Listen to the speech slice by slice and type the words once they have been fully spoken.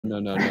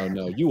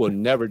No. You will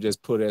never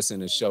just put us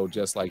in a show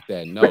just like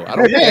that. No, I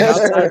don't care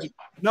how tired you.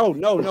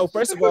 No.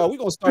 First of all, we're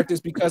gonna start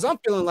this because I'm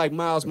feeling like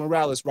Miles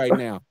Morales right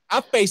now.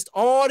 I faced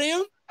all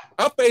them,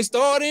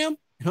 and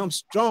I'm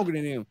stronger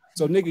than them.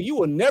 So, nigga, you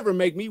will never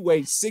make me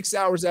wait 6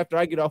 hours after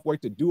I get off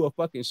work to do a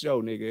fucking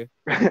show, nigga.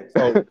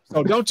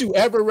 So don't you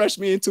ever rush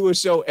me into a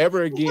show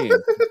ever again,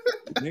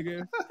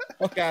 nigga.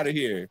 Fuck out of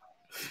here.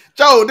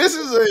 Joe, this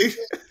is a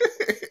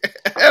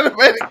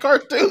animated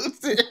cartoon.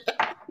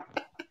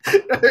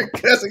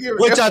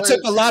 Which I took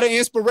a lot of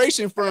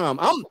inspiration from.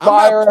 I'm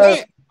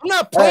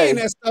not playing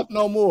that stuff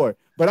no more.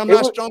 But I'm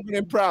not stronger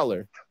than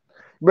Prowler.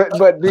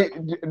 But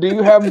do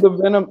you have the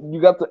Venom? You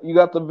got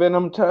the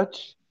Venom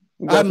touch?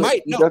 I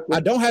might. No, I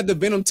don't have the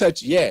Venom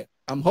touch yet.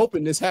 I'm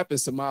hoping this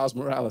happens to Miles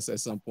Morales at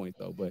some point,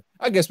 though. But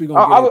I guess we're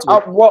gonna get into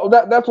it. Well,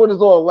 that's what his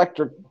little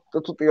electric.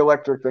 That's what the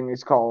electric thing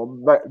is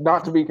called. But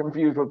not to be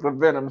confused with the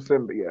Venom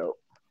symbiote.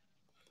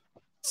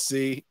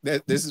 See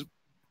that this is.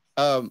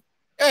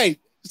 Hey,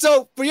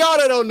 so for y'all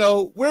that don't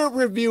know, we're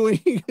reviewing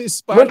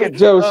Look at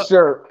Joe's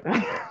shirt.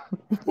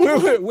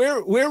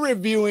 we're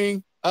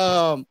reviewing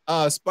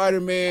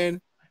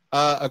Spider-Man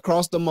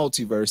Across the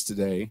Multiverse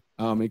today.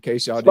 In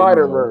case y'all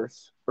didn't know.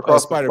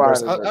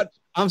 Spider-Verse.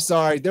 I'm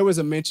sorry, there was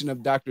a mention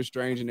of Doctor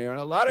Strange in there, and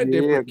a lot of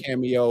different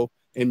cameo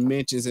and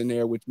mentions in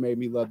there, which made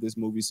me love this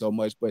movie so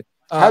much. But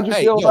how'd you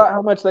feel about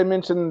how much they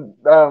mentioned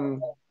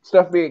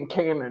stuff being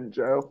canon,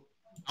 Joe?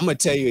 I'm gonna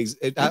tell you.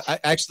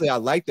 I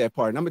like that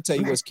part, and I'm gonna tell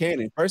you what's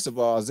canon. First of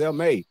all, Zell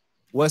May,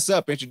 what's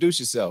up?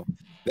 Introduce yourself.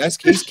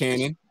 He's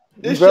canon.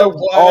 It's your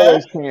boy,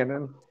 always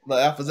canon. The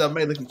Alpha Zell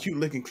May, looking cute,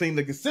 looking clean,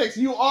 looking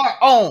sexy. You are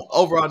on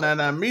Overall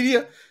 99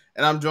 Media.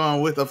 And I'm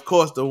joined with, of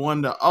course, the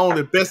one, the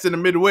only, best in the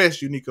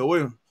Midwest, Uniqo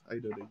Williams. How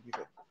you doing,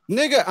 Uniqo?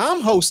 Nigga,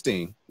 I'm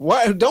hosting.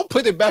 Why? Don't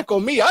put it back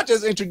on me. I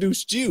just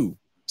introduced you.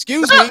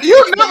 Excuse me.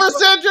 You never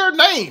said your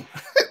name.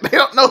 They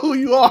don't know who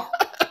you are.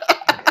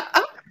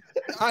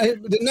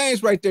 The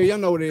name's right there. Y'all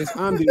know what it is.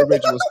 I'm the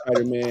original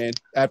Spider-Man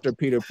after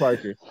Peter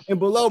Parker. And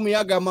below me,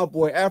 I got my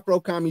boy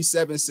Afro Commie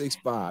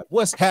 765.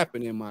 What's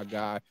happening, my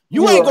guy?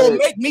 You ain't gonna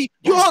make me.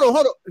 You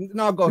hold on.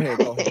 No, go ahead.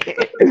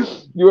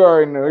 You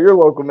already know your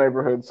local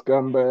neighborhood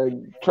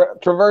scumbag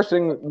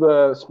traversing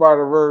the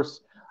Spider-Verse,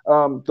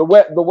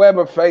 the web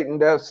of fate and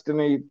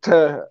destiny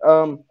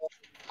to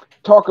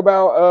talk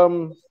about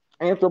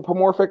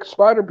anthropomorphic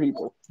spider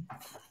people.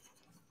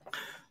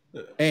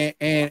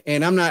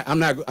 And I'm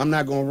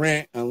not gonna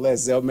rant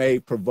unless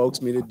Zelmay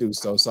provokes me to do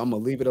so. So I'm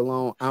gonna leave it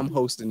alone. I'm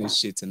hosting this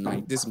shit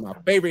tonight. This is my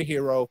favorite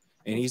hero,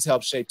 and he's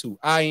helped shape who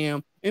I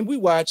am. And we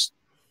watched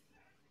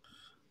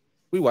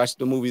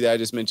the movie that I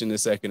just mentioned a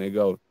second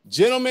ago.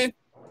 Gentlemen,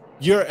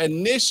 your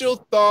initial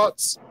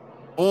thoughts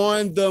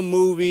on the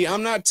movie.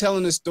 I'm not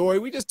telling the story.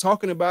 We're just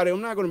talking about it.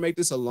 I'm not gonna make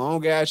this a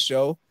long ass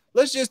show.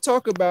 Let's just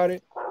talk about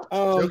it.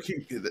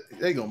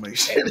 They gonna make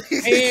shit. And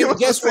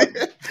guess what?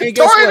 Tori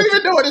ain't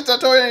even doing this.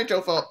 Tori ain't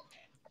your fault.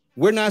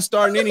 We're not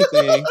starting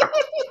anything.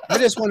 I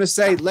just want to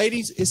say,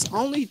 ladies, it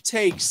only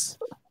takes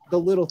the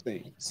little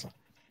things.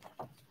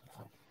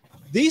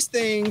 These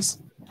things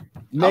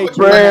make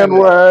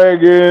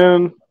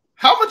bandwagon.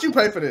 How much you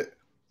pay for that?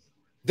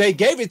 They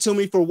gave it to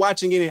me for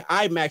watching it in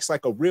IMAX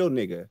like a real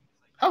nigga.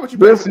 How much you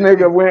pay this for nigga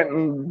that? Went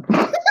and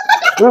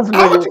this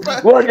nigga,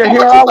 look,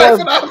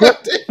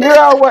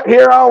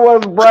 here I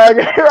was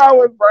bragging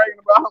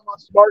about how my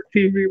smart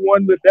TV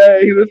won the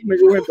day. This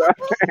nigga went to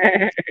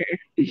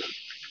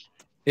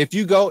If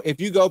you go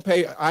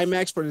pay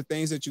IMAX for the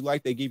things that you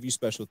like, they give you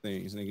special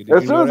things. Nigga.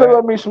 As soon as they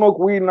let me smoke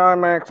weed in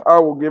IMAX, I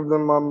will give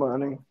them my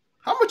money.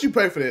 How much you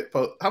pay for that?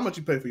 How much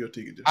you pay for your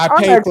ticket? I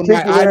paid for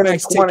my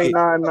IMAX ticket.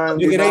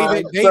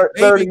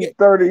 $29.99,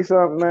 30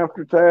 something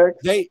after tax.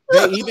 They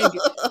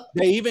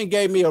even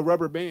gave me a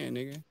rubber band,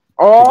 nigga.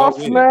 Oh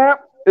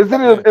snap! Is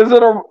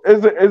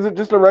it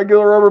just a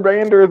regular rubber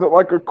band, or is it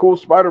like a cool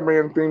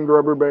Spider-Man themed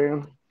rubber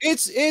band?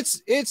 It's a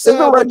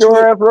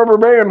regular ass rubber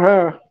band,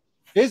 huh?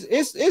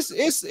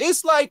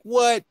 It's like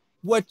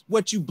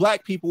what you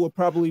black people would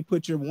probably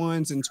put your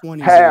 1s and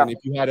 20s in if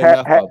you had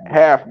enough of them.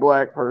 Half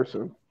black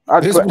person.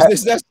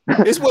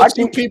 It's what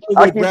you people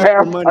would wrap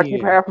your money in. I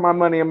keep half my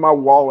money in my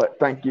wallet.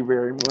 Thank you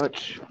very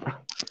much.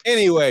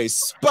 Anyway,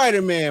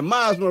 Spider-Man,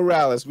 Miles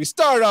Morales. We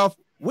start off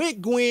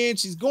with Gwen.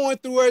 She's going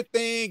through her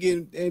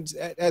thing, and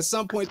at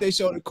some point they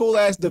showed a cool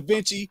ass Da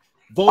Vinci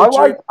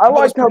vulture. I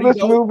liked how this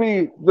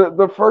movie,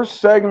 the first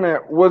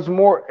segment was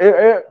more.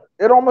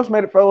 It almost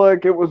made it feel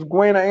like it was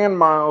Gwen and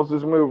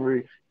Miles'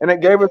 movie, and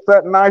it gave us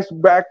that nice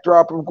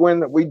backdrop of Gwen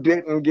that we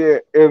didn't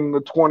get in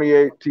the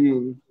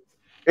 2018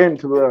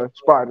 Into the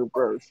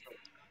Spider-Verse.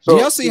 So,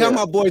 do y'all see how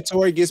my boy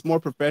Tori gets more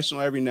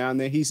professional every now and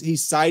then?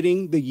 He's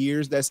citing the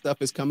years that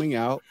stuff is coming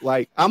out.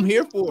 Like, I'm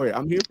here for it.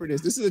 I'm here for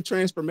this. This is a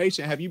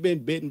transformation. Have you been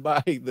bitten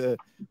by the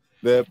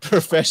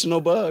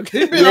professional bug?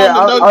 He been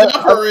on the No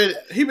Jumper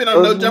Reddit. He been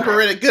on No Jumper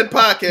Reddit. Good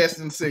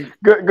podcasting. See,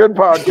 good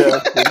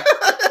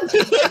podcasting.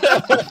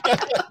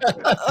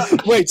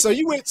 Wait, so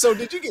you went? So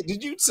did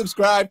you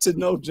subscribe to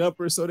No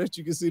Jumper so that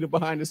you can see the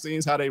behind the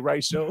scenes how they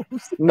write shows?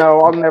 No,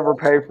 I'll never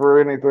pay for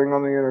anything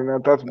on the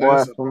internet. That's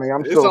blasphemy.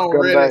 I'm It's still a on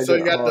Reddit, scumbag so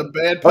you at got the heart.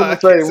 bad I was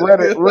gonna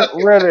say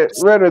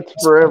podcast.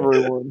 Reddit's for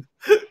everyone.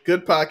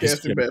 Good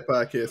podcasting, bad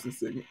podcasting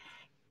segment.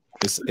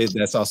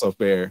 That's also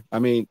fair. I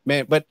mean,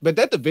 man, but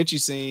that Da Vinci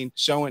scene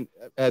showing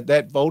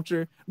that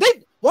Vulture,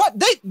 they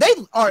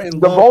are in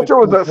The love. Vulture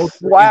was a Vulture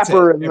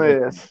slapper in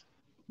everything. this.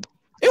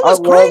 It was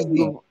I crazy.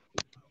 loved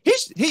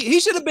He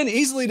should have been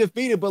easily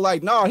defeated, but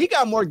like, no, he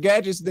got more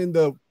gadgets than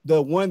the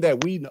one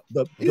that we know,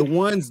 the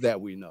ones that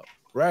we know,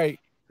 right?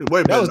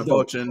 Way better than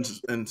Vulture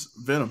and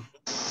Venom.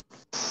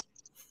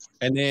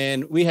 And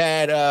then we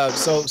had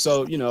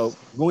so you know,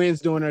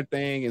 Gwen's doing her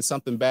thing and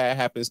something bad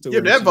happens to her.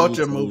 Yeah, that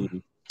Vulture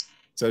movie.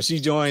 So she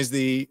joins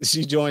the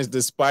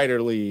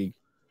Spider League.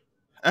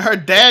 And her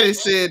daddy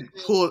said,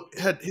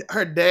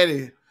 her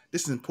daddy,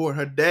 this is important.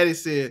 Her daddy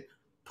said,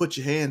 put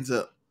your hands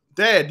up.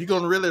 Dad, you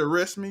gonna really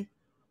arrest me?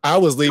 I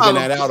was leaving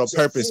that out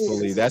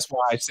purposefully. That's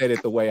why I said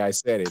it the way I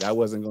said it. I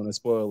wasn't gonna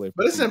spoil it.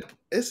 But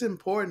it's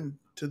important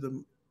to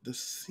the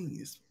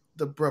scenes,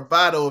 the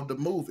bravado of the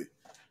movie.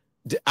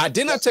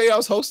 Didn't I tell you I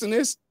was hosting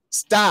this?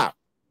 Stop,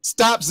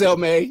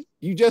 Zelmay.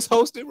 You just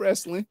hosted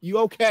wrestling. You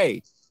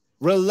okay?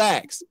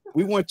 Relax.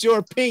 We want your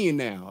opinion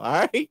now. All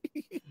right.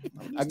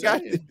 I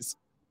got this.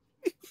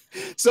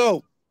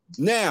 So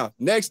now,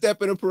 next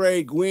step in the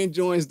parade, Gwen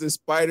joins the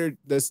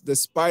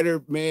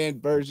Spider-Man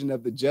version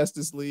of the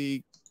Justice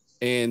League,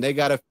 and they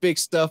gotta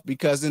fix stuff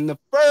because in the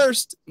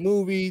first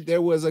movie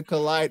there was a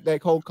that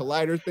whole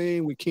collider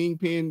thing with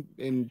Kingpin,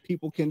 and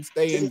people can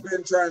stay in.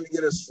 Kingpin trying to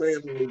get his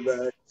family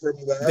back from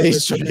the he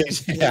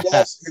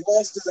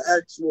lost his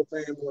actual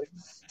family,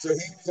 so he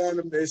was on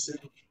a mission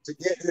to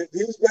get.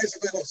 He was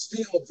basically going to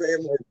steal a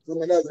family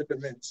from another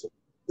dimension.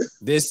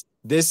 This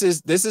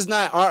is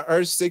not our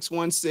Earth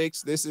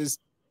 616. This is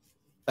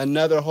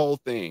another whole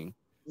thing.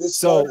 This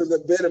Spider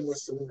that bit him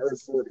was from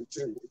Earth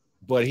 42.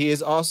 But he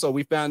is also,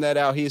 we found that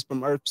out, he is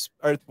from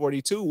Earth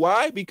 42.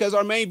 Why? Because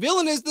our main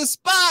villain is the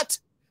Spot,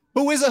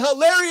 who is a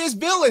hilarious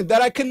villain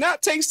that I could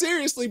not take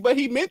seriously, but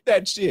he meant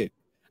that shit.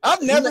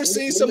 I've never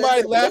seen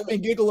somebody laugh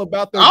and giggle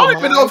about that. I don't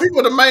even know if he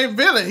was the main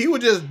villain. He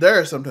was just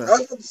there sometimes. I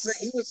was going to say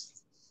he was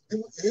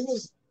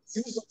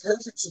a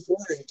perfect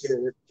supporting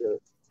character.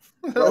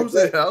 Like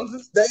they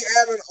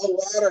added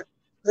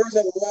there's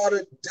a lot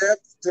of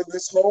depth to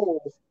this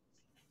whole.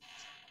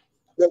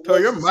 So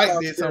your mic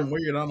did something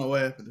weird. I don't know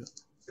what happened.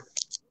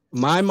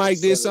 My mic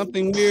did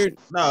something weird.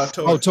 No,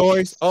 Tori. Oh,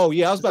 Tori's. Oh,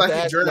 yeah. I was about to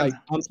ask, like,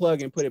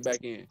 unplug and put it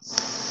back in.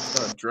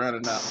 Start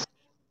drowning out.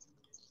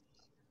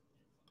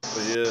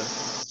 But yeah.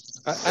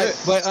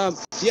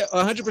 Yeah,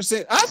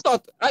 100%. I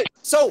thought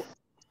so.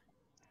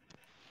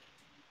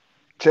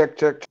 Check.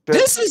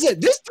 This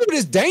dude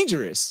is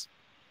dangerous.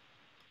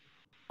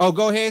 Oh,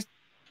 go ahead.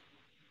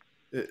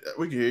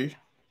 We can hear you.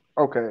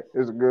 Okay,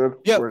 is it good?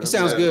 Yep, it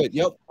sounds good.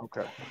 Yep.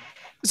 Okay.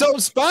 So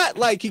Spot,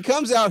 like, he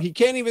comes out, he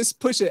can't even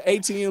push an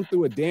ATM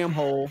through a damn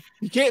hole.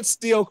 He can't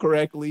steal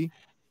correctly.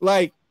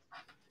 Like,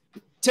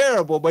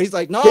 terrible. But he's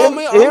like, no,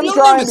 man. Him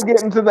trying to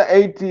get into the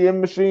ATM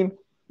machine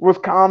was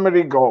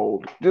comedy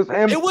gold. Just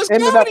him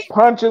ended up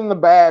punching the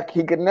back.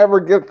 He could never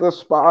get the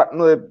spot in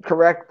the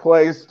correct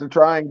place to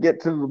try and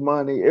get to the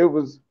money. It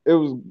was a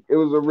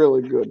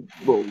really good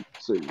little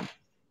scene.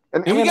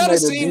 And we got a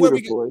scene where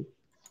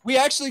we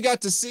actually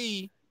got to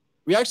see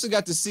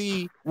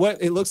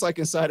what it looks like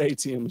inside an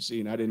ATM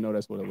machine. I didn't know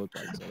that's what it looked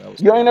like. So that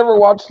was you ain't never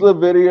watched the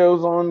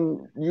videos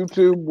on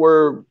YouTube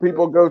where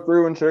people go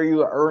through and show you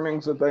the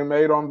earnings that they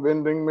made on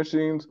vending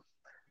machines?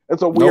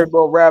 It's a weird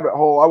little rabbit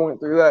hole. I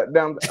went through that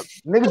down.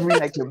 Niggas be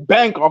making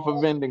bank off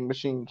of vending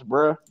machines,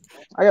 bruh.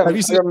 I got a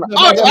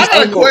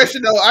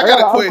question though. I got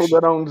a question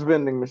that owns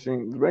vending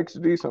machines. Makes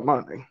decent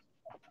money.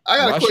 I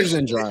got a question.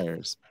 And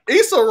dryers.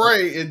 Issa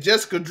Rae and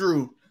Jessica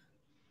Drew.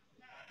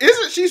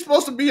 Isn't she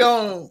supposed to be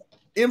on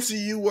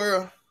MCU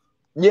World?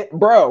 Yeah,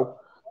 bro.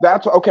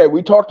 That's okay.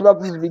 We talked about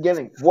this at the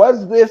beginning.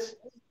 Was this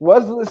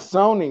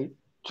Sony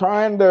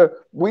trying to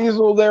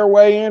weasel their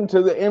way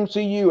into the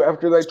MCU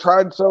after they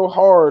tried so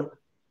hard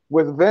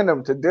with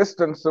Venom to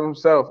distance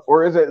themselves?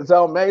 Or is it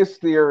Zelmay's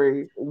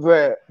theory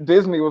that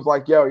Disney was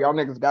like, yo, y'all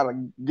niggas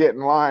gotta get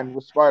in line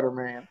with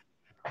Spider-Man?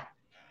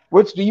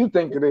 Which do you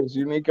think it is,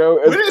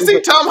 Uniqo? We didn't see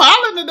Tom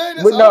Holland today.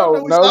 We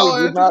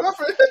did not.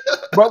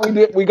 But we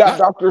did. We got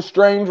Doctor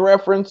Strange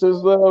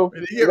references though.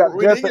 Yeah,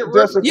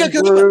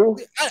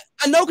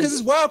 I know because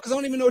it's wild because I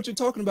don't even know what you're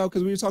talking about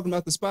because we were talking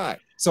about the Spot.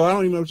 So I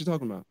don't even know what you're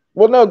talking about.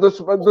 Well, no, the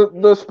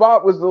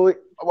Spot was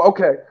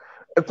okay.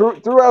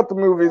 Throughout the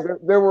movie,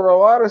 there were a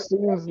lot of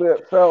scenes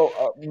that felt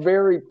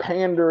very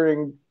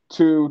pandering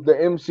to the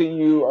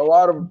MCU. A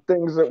lot of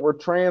things that were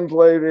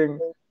translating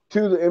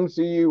to the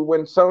MCU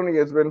when Sony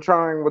has been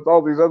trying with all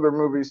these other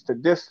movies to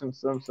distance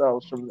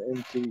themselves from the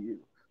MCU.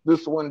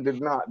 This one did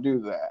not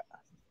do that.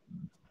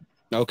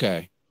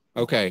 Okay.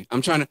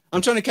 I'm trying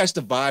to catch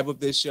the vibe of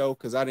this show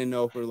because I didn't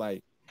know if we're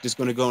like just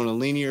going to go on a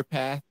linear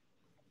path.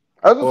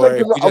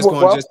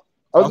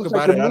 I was Talk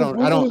gonna say, about 'cause it.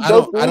 we I can don't just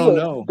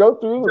know. go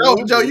through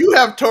the Joe, movie. you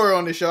have Tori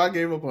on this show. I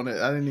gave up on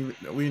it. I didn't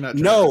even. We not.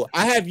 No,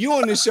 I have you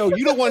on the show.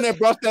 You the one that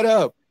brought that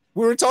up.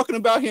 We were talking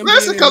about him.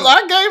 Listen, being in because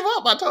I gave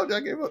up. I told you I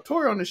gave up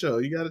Tori on the show.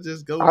 You got to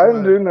just go. I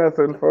didn't do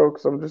nothing,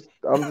 folks. I'm just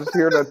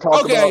here to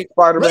talk about Okay,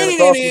 Spider-Man rating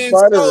across it the in. So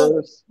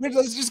Spider-Verse. we're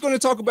just going to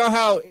talk about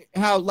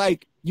how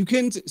like you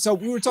couldn't. So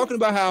we were talking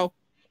about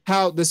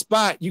how the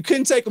Spot, you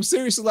couldn't take him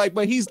seriously, like,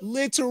 but he's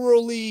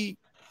literally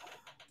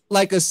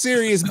like a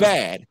serious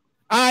bad.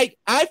 I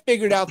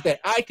figured out that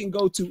I can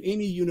go to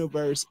any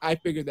universe. I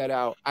figured that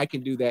out. I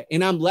can do that,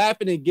 and I'm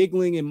laughing and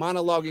giggling and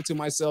monologuing to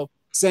myself,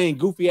 saying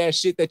goofy ass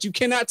shit that you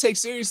cannot take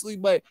seriously.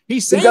 But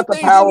he's He saying got the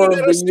things in there power of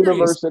that the are serious.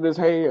 universe in his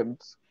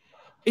hands.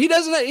 He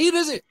doesn't. He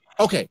doesn't.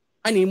 Okay,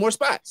 I need more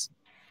spots.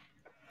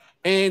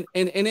 And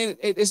then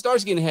it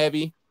starts getting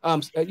heavy.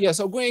 Yeah.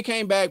 So Gwen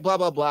came back. Blah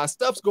blah blah.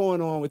 Stuff's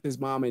going on with his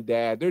mom and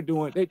dad.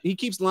 He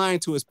keeps lying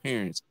to his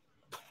parents.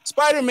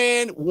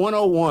 Spider-Man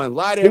 101.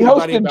 Lie to He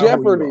everybody hosted about who you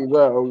Jeopardy,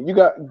 though.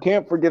 You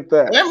can't forget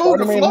that. They moved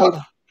to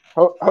Spider-Man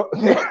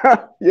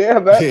Florida. yeah,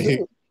 that are.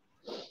 too.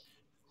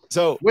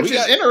 So Which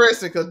is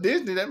interesting because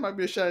Disney, that might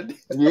be a shot at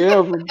Disney.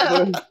 Yeah,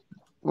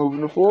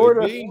 moving to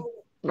Florida.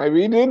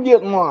 Maybe he did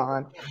get in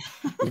line.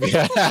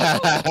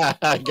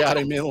 I got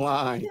him in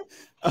line.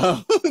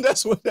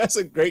 That's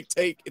a great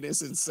take, and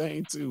it's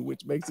insane too,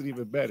 which makes it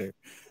even better.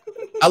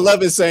 I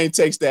love insane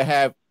takes that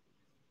have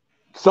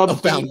a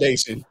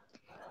foundation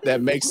that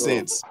makes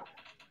sense.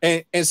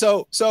 And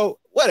so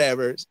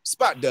whatever,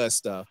 Spot does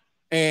stuff,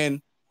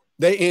 and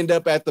they end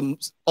up at the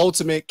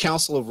ultimate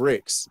Council of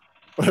Ricks,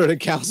 or the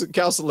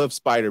Council of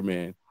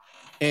Spider-Man.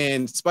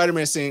 And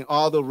Spider-Man seeing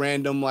all the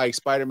random like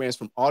Spider-Mans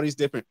from all these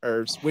different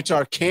Earths, which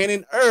are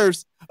canon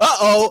Earths.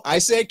 I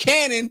said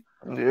canon.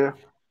 Yeah.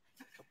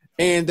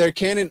 And they're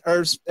canon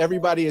Earths.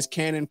 Everybody is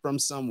canon from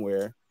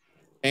somewhere.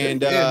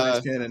 And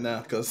it's canon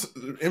now because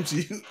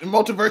MCU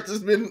Multiverse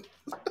has been.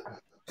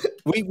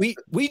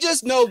 we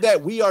just know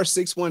that we are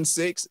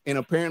 616, and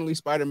apparently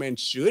Spider-Man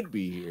should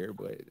be here,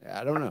 but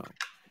I don't know.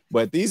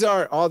 But these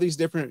are all these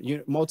different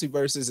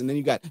multiverses, and then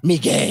you got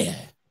Miguel.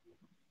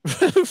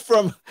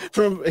 from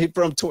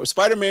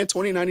Spider-Man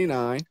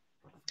 2099.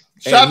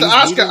 Shout out to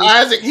Oscar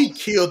Isaac. He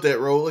killed that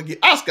role.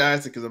 Oscar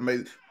Isaac is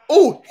amazing.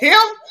 Oh, him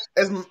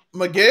as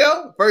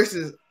Miguel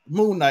versus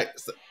Moon Knight.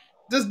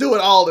 Just do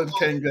it all in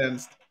King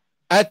Guns.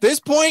 At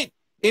this point,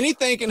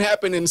 anything can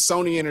happen in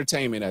Sony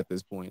Entertainment at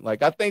this point.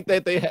 Like, I think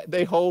that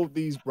they hold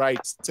these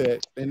rights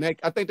to, and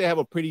I think they have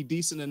a pretty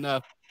decent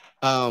enough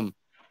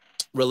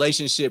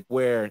relationship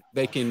where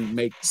they can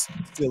make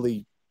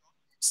silly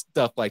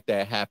stuff like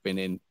that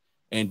happen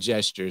and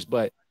gestures.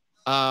 But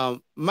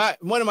one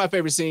of my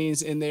favorite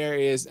scenes in there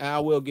is, and I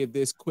will give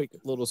this quick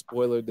little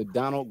spoiler, the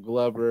Donald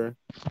Glover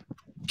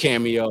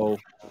cameo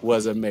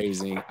was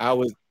amazing.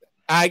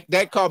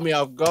 That caught me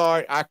off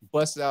guard. I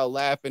busted out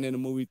laughing in the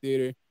movie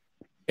theater,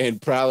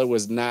 and Prowler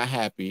was not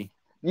happy.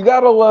 You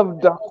gotta love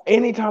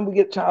anytime we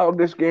get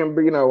Childish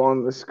Gambino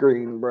on the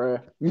screen, bro.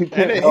 You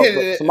can't help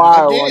but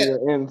smile on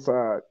your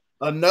inside.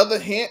 Another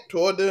hint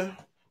toward the.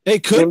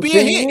 It could be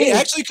a hint. It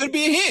actually could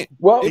be a hint.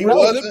 Well, he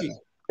wasn't.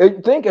 I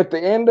think at the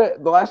end,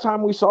 the last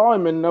time we saw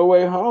him in No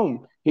Way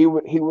Home, he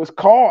was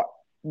caught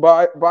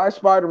by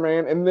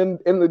Spider-Man, and then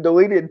in the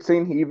deleted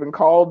scene, he even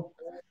called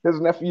his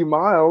nephew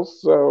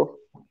Miles. So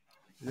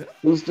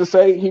who's to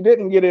say he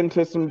didn't get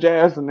into some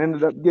jazz and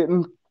ended up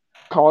getting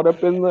caught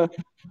up in the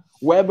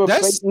web of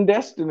fate and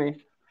destiny?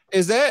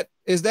 Is that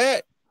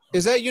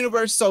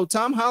universe? So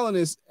Tom Holland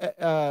is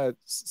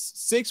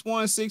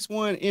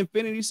 6161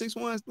 Infinity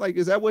 61. Like,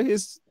 is that what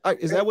his is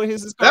called?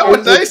 That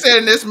what they said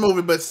in this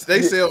movie, but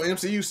they sell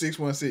MCU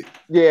 616.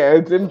 Yeah,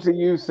 it's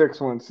MCU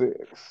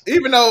 616.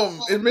 Even though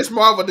Miss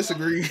Marvel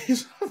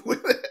disagrees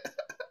with it.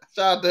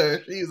 Shout out to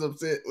her. She's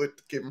upset with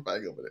Kevin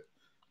Feige over it.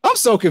 I'm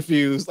so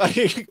confused.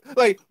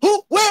 Like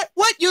who, where,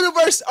 what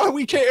universe are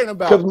we caring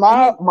about? Because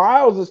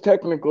Miles is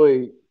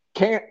technically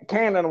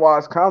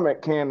canon-wise,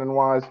 comic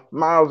canon-wise,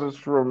 Miles is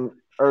from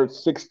Earth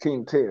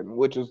 1610,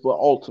 which is the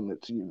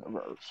Ultimate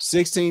universe.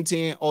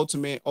 1610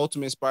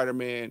 Ultimate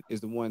Spider-Man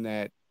is the one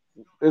that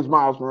is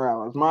Miles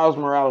Morales. Miles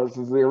Morales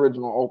is the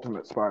original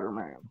Ultimate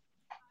Spider-Man.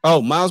 Oh,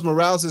 Miles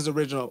Morales is the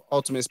original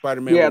Ultimate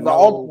Spider-Man. Yeah, the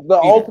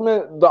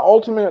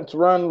Ultimate's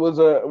run was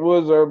a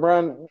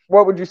run.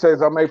 What would you say is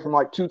that made from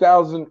like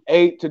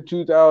 2008 to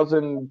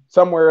 2000,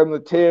 somewhere in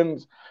the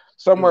tens,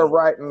 somewhere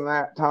right in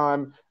that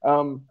time.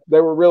 They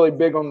were really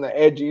big on the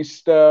edgy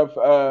stuff.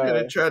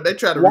 They tried to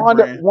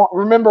rebrand.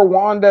 Remember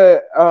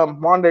Wanda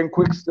and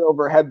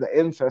Quicksilver had the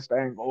incest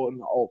angle in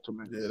the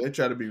Ultimate. Yeah, they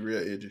tried to be real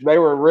edgy. They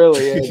were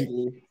really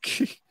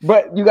edgy.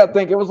 But you got to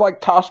think it was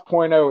like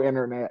Tosh.0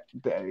 internet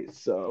days.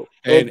 So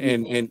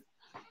and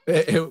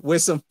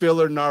with some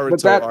filler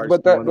Naruto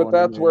but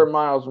that's where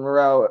Miles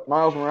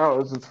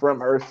Morales is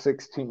from Earth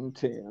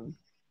 1610.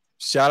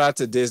 Shout out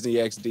to Disney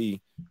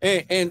XD.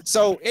 And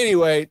so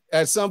anyway,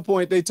 at some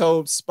point they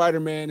told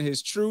Spider-Man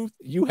his truth.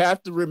 You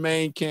have to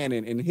remain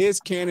canon. And his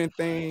canon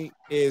thing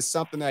is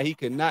something that he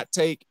could not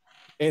take.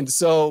 And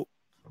so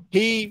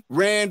He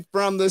ran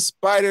from the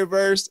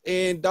Spider-Verse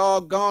and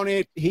doggone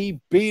it, he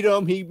beat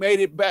him. He made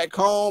it back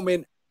home.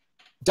 And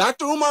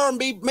Dr. Umar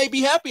may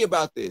be happy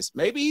about this.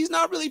 Maybe he's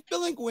not really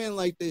feeling Gwen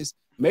like this.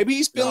 Maybe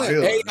he's feeling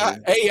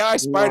AI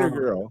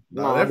Spider-Girl.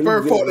 No, that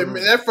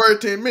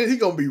first 10 minutes, he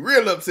gonna be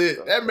real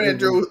upset. That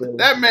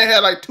man had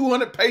like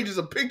 200 pages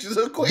of pictures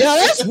of Gwen. Yeah,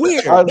 that's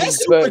weird.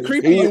 That's super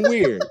creepy and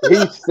weird.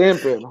 He's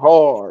simping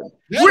hard.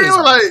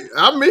 We're like,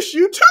 I miss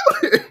you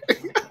too.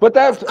 but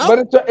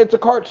it's a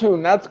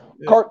cartoon. That's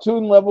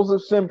cartoon levels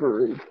of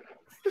simpery.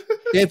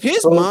 If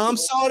his mom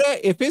saw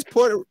that, if his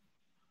Puerto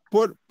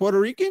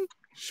Rican.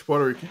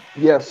 Puerto Rican.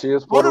 Yes, she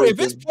is Puerto Rican. If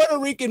his Puerto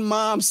Rican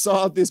mom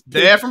saw this,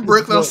 dad from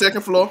Brooklyn on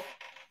second floor.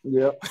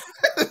 Yep.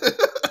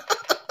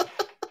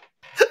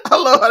 I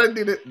love how they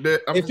did it.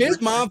 If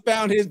his mom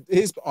found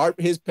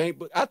his paint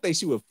book, I think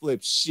she would flip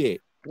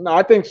shit. No,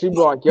 I think she'd be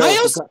like, "Yo,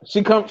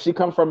 she come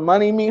from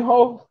money,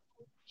 mijo.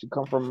 She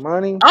come from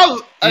money." I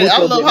love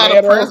how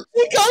the president.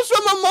 She comes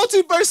from a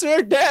multiverse, and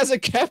her dad's a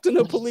captain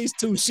of police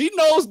too. She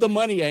knows the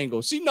money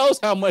angle. She knows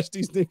how much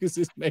these niggas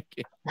is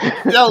making.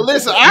 Yo,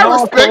 listen, I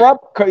respect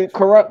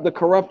the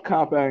corrupt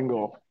cop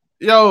angle.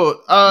 Yo,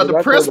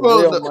 the principal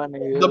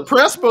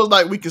is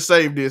like, we can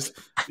save this.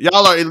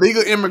 Y'all are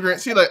illegal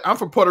immigrants. He like, I'm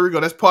from Puerto Rico.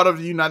 That's part of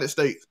the United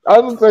States. I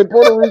was gonna say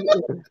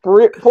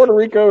Puerto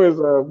Rico is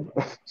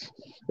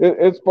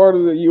it's part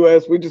of the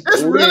U.S.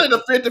 It's really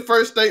the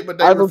 51st state,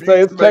 but I would say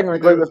it's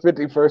technically the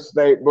 51st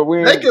state, but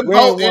they can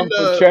vote in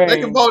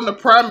the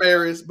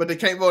primaries, but they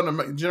can't vote in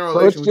the general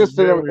election.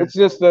 It's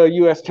just a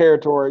U.S.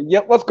 territory.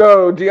 Yep, let's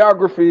go.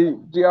 Geography.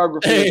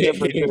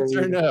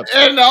 Turn up.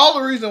 And the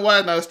only reason why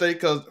it's not a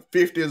state because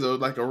 50 is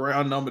like a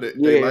round number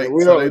that they like.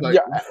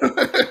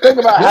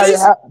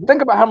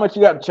 Think about how much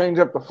you got to change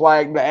up the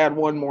flag to add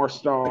one more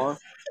star.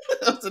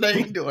 So they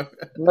ain't doing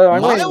that. No, I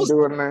ain't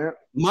doing that.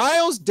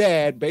 Miles'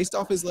 dad, based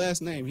off his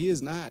last name, he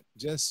is not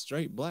just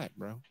straight black,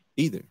 bro.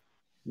 Either.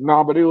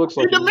 No, but he looks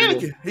like he's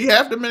Dominican. He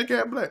half Dominican,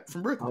 half black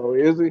from Brooklyn. Oh,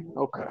 is he?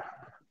 Okay.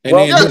 And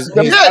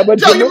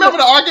Joe, you remember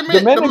the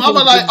argument? The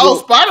mama like,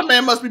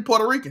 Spider-Man must be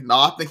Puerto Rican. No,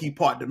 I think he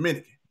part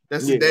Dominican.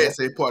 That's his dad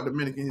say part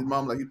Dominican. His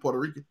mom like he's Puerto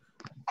Rican.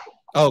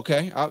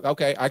 Okay.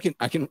 I can.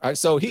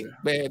 So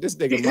man, this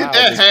nigga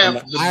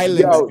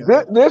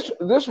Miles.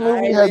 This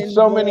movie had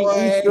so many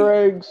Easter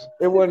eggs.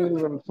 It wasn't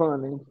even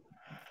funny.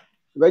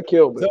 They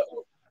killed it.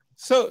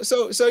 So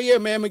yeah,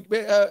 man.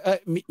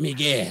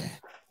 Miguel.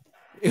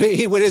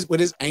 With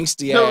his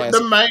angsty ass.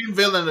 The main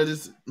villain of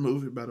this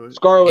movie, by the way.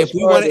 Scarlet. If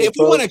we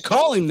want to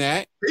call him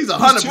that, he's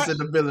 100%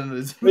 the villain of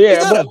this movie. Yeah,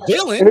 he's not a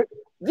villain.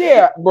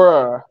 Yeah,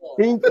 bruh.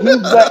 He is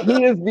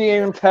the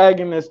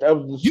antagonist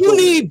of the story. You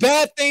need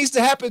bad things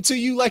to happen to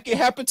you like it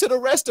happened to the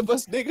rest of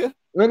us, nigga.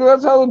 Nigga,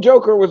 that's how the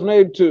Joker was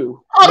made too.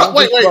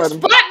 Wait.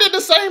 Spot did the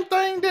same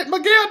thing that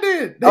Miguel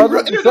did.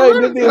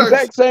 Did the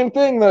exact same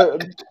thing.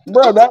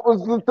 Bro, that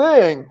was the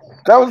thing.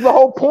 That was the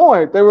whole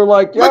point. They were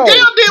like, yo.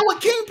 Miguel did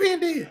what Kingpin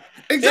did.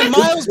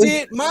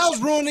 Exactly. And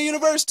Miles ruined the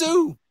universe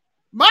too.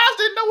 Miles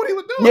didn't know what he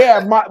was doing.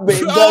 Yeah, he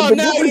didn't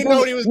know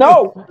what he was doing.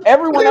 No,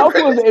 everyone else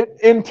was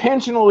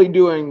intentionally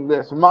doing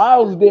this.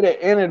 Miles did it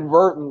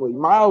inadvertently.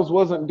 Miles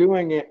wasn't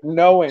doing it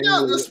knowingly.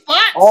 Yeah,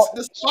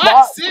 the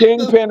Spot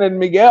Kingpin and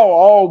Miguel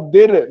all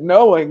did it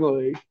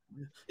knowingly.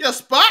 Yeah,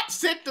 Spot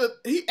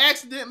he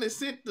accidentally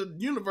sent the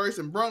universe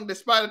and brought the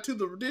spider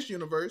to this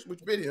universe,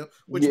 which bit him,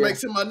 which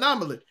makes him an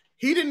anomaly.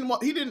 He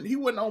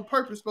wasn't on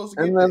purpose supposed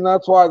to get then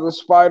that's why the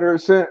spider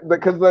sent,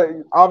 because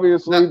they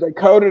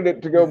coded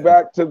it to go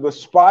back to the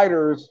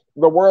spiders,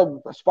 the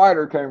world the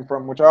spider came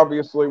from, which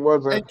obviously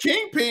wasn't. And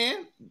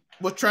Kingpin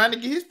was trying to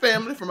get his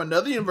family from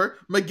another universe.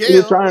 Miguel he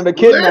was trying to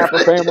kidnap a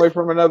family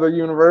from another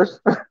universe.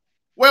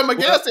 Well,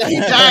 Miguel said he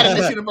died in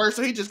this universe,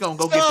 so he's just gonna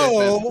go get that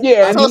family.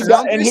 Yeah,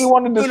 and he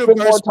wanted to spend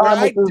more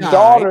time with his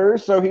daughter,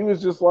 so he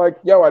was just like,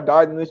 "Yo, I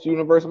died in this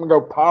universe. I'm gonna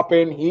go pop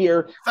in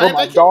here, but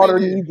my daughter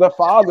needs a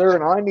father,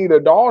 and I need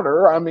a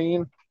daughter." I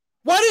mean,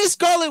 what is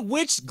Scarlet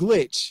Witch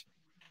glitch?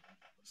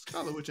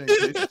 Scarlet Witch ain't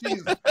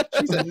glitch.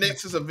 She's a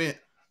Nexus event.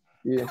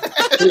 Yeah,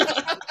 she's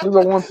a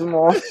once in a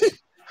while.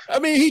 I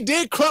mean, he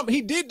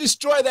did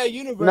destroy that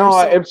universe. No,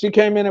 if she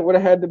came in, it would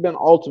have had to been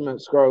Ultimate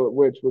Scarlet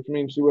Witch, which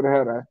means she would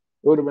have had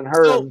it would have been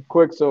her and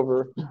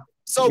Quicksilver.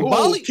 So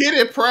Molly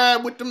Kitty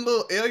Pride with them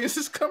little aliens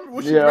is coming.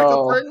 Was she break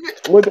up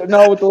pregnant? With the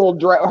little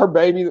her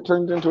baby that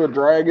turns into a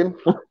dragon.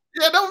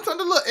 Yeah, those are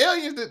the little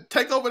aliens that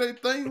take over their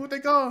thing. What they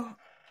call?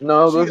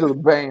 No, those are the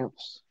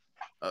Vamps.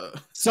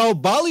 So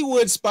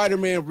Bollywood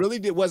Spider-Man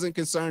really wasn't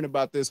concerned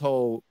about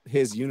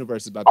his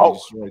universe about to be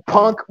destroyed.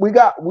 Punk, we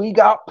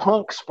got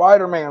Punk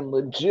Spider-Man,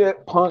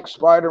 legit Punk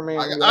Spider-Man.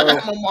 I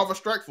got him on Marvel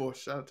Strike Force.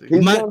 Shout out to you.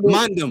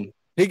 Mandem.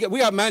 We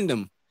got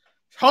Mandem.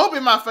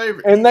 Hobie my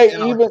favorite. And they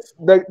even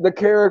the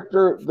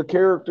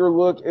character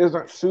look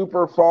isn't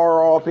super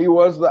far off. He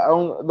was the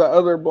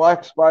other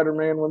black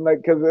Spider-Man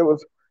because it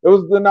was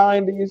the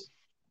 90s.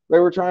 They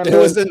were trying to. It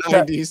was the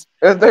 90s.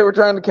 They were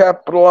trying to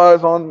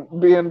capitalize on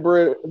being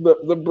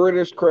the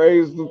British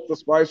craze that the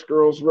Spice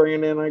Girls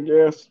ran in, I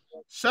guess.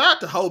 Shout out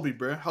to Hobie,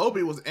 bro.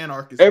 Hobie was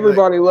anarchist.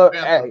 Everybody loved.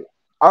 Hey,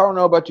 I don't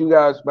know about you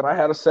guys, but I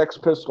had a Sex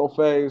Pistol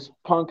phase.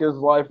 Punk is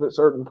life at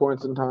certain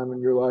points in time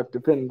in your life,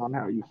 depending on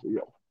how you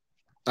feel.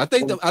 I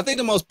think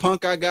the most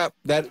punk I got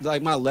that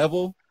like my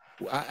level.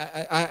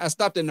 I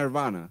stopped at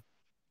Nirvana.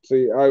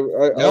 See,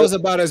 That was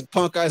about as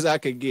punk as I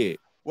could get.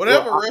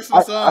 Whatever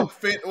wrestling song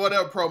fit,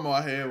 whatever promo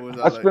I had was.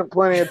 I spent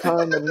plenty of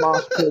time in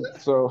mosh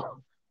pits,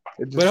 so.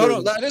 But hold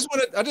on, I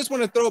just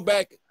want to throw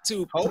back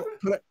to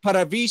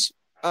Paravish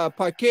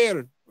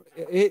Parker.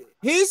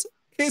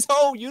 His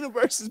whole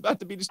universe is about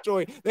to be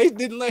destroyed. They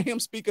didn't let him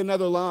speak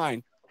another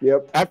line.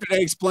 Yep. After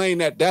they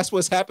explained that's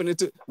what's happening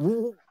to.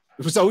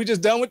 So we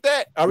just done with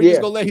that? Are we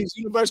just gonna let his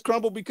universe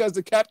crumble because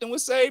the captain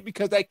was saved?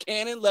 Because that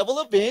canon level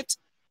event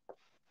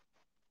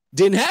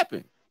didn't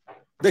happen.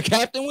 The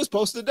captain was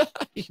supposed to die.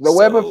 The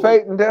web of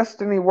fate and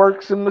destiny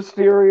works in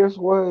mysterious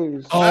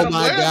ways. Oh Madam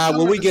my Web God!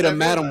 Will we get a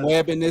Madam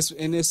Web in this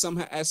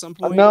somehow at some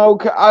point? No,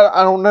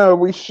 I don't know.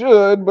 We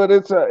should, but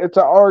it's an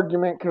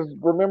argument because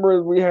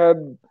remember we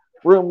had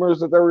rumors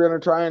that they were going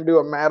to try and do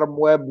a Madam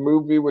Web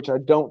movie, which I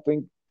don't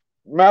think.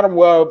 Madam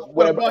Web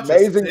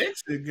amazing.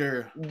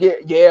 Girl.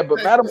 Yeah,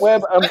 but Madam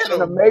Web,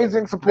 an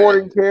amazing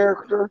supporting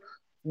character,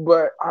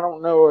 but I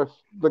don't know if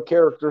the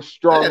character's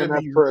strong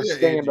enough for a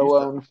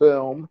standalone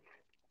film.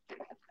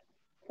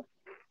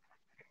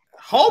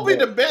 Hobie,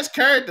 the best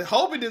character.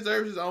 Hobie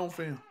deserves his own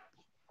film.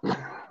 No,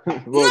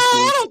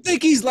 I don't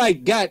think he's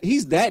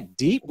he's that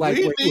deep. Like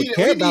we need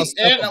anarchist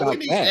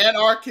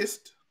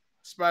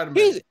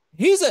Spider-Man.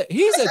 He's a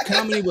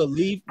comedy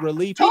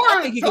relief. I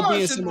think he could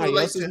be in somebody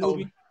else's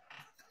movie.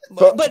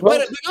 But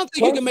I don't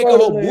think you can make a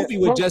whole movie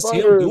with just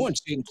him doing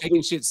shit and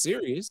taking shit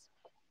serious.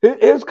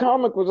 His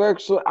comic was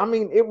actually, I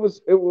mean, it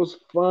was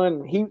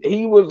fun.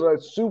 He was a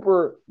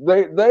super.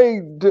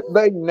 They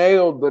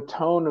nailed the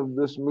tone of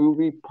this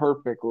movie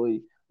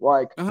perfectly.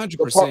 Like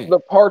 100%. The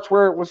parts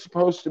where it was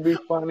supposed to be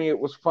funny, it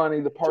was funny.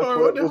 The parts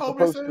where it was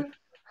supposed to.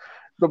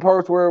 The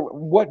parts where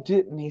what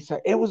didn't he say?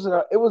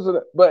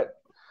 But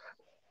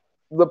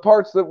the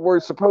parts that were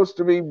supposed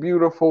to be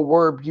beautiful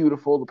were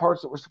beautiful. The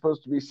parts that were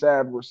supposed to be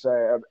sad were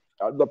sad.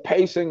 The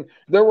pacing.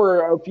 There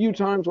were a few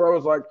times where I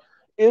was like,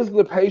 is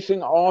the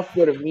pacing off?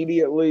 But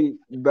immediately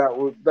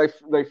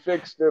they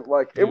fixed it.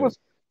 Like it was.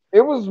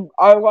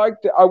 I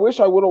liked it. I wish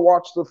I would have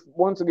watched I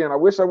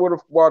wish I would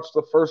have watched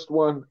the first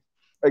one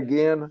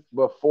again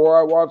before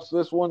I watched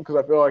this one because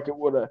I feel like it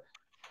would have.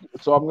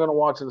 So I'm gonna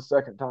watch it a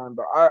second time.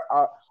 But I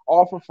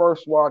off of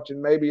first watch,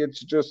 and maybe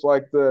it's just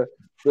like the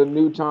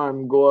new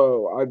time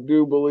glow. I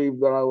do believe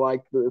that I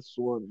like this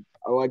one.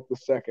 I like the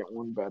second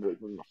one better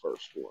than the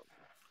first one.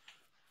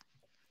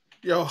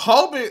 Yo,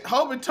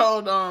 Hobie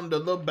told the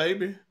little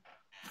baby.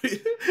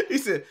 He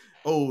said,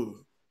 "Oh,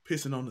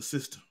 pissing on the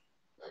system."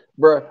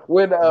 Bruh,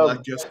 when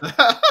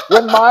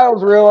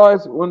Miles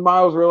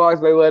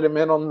realized they let him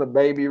in on the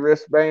baby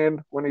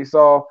wristband when he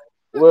saw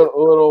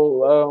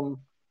when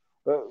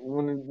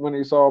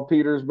he saw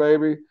Peter's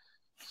baby,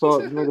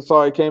 so nigga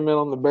saw he came in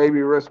on the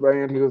baby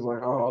wristband, he was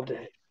like, "Oh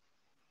damn."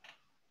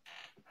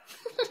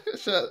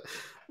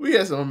 We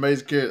had some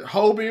amazing kids.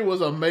 Hobie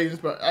was amazing.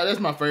 That's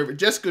my favorite.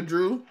 Jessica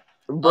Drew.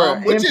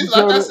 Which is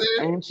like I said,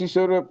 and she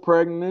showed up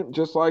pregnant,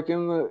 just like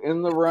in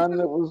the run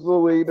that was the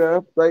lead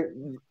up. They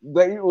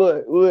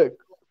look.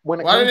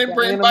 Why didn't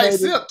they invite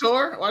Silk,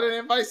 Tor? Why didn't they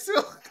invite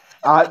Silk?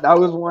 I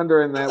was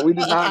wondering that. We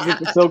did not get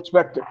the Silk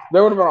Spectre.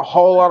 There would have been a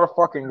whole lot of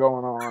fucking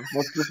going on.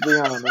 Let's just be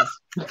honest.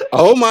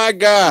 Oh my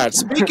God!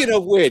 Speaking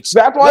of which,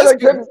 that's why they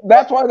couldn't.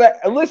 That's why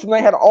listen.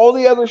 They had all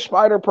the other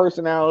Spider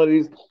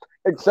personalities,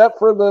 except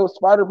for the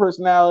Spider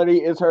personality.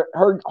 Is her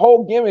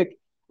whole gimmick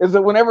is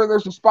that whenever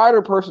there's a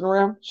Spider person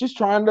around, she's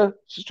trying to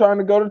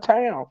go to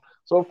town.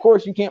 So of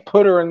course you can't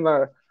put her in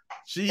the.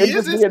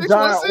 She's a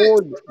giant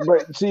organ,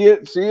 but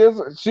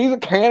she's a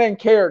canon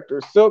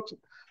character. Silk.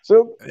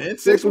 In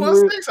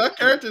 616, her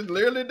character's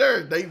literally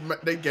there.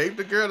 They gave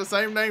the girl the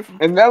same name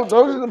and those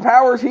are the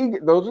powers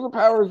those are the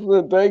powers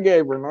that they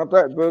gave her, not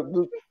that.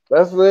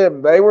 That's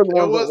them. They were the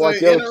ones that was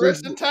like,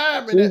 interesting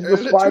time in the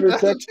Spider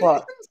sex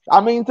pot.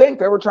 I mean,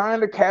 they were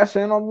trying to cash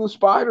in on the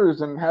spiders,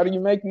 and how do you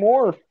make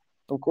more?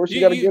 Of course, you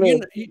got to get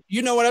it.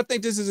 You know what? I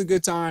think this is a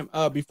good time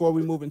before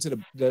we move into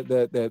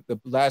the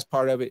last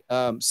part of it.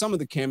 Some of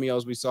the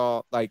cameos we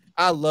saw, like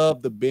I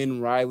love the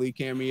Ben Reilly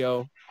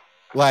cameo.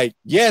 Like,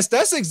 yes,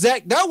 that's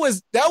exact. That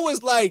was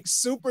like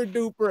super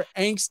duper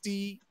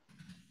angsty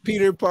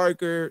Peter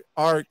Parker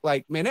arc.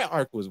 Like, man, that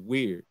arc was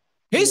weird.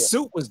 His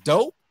suit was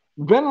dope.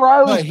 Ben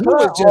Reilly, he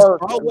was just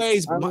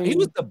always. He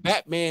was the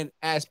Batman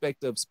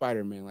aspect of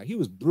Spider-Man. Like he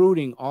was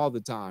brooding all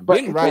the time.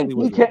 Ben Reilly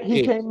was.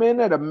 He came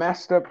in at a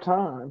messed up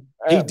time.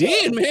 He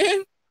did,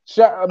 man.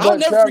 I'll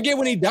never forget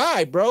when he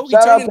died, bro.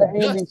 Shout out to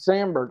Andy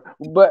Samberg.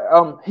 But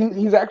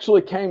he's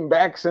actually came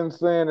back since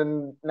then,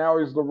 and now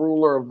he's the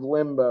ruler of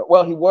Limbo.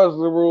 Well, he was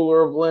the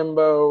ruler of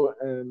Limbo,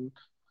 and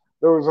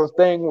there was a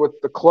thing with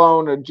the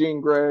clone of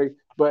Jean Grey.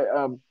 But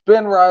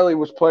Ben Reilly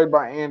was played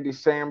by Andy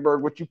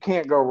Samberg, which you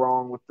can't go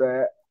wrong with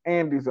that.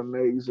 Andy's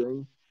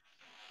amazing.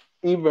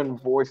 Even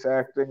voice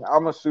acting.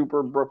 I'm a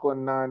super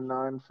Brooklyn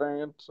Nine-Nine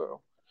fan,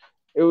 so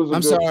it was.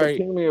 The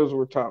cameos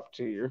were top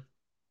tier.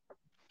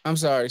 I'm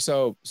sorry.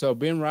 So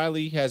Ben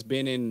Riley has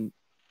been in,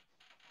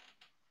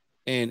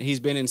 and he's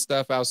been in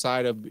stuff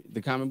outside of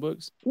the comic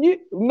books.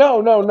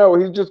 No.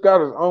 He's just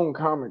got his own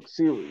comic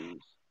series.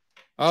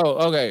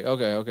 Oh,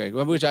 okay.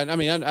 Well, which I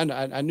mean,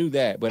 I knew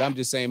that, but I'm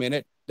just saying,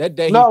 man, that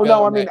day he No.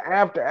 fell I in mean,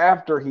 that.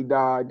 after he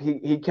died,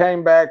 he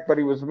came back, but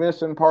he was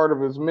missing part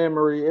of his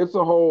memory. It's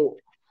a whole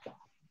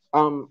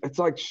it's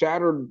like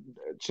shattered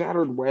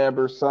web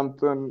or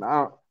something.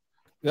 I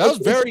was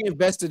very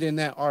invested in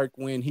that arc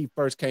when he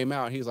first came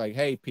out. He's like,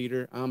 "Hey,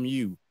 Peter, I'm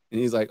you,"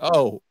 and he's like,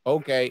 "Oh,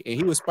 okay." And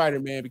he was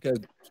Spider-Man because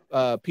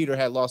Peter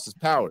had lost his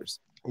powers.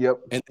 Yep.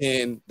 And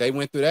then they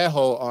went through that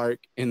whole arc,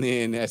 and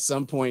then at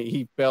some point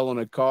he fell on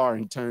a car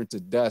and turned to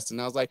dust. And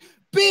I was like,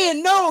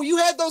 Ben, no, you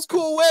had those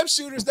cool web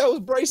shooters. That was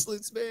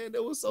bracelets, man.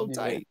 That was so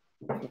tight.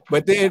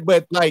 But then,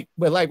 but like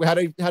how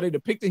they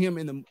depicted him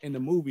in the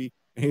movie,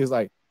 and he was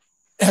like,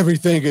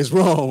 everything is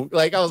wrong.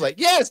 Like I was like,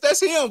 yes,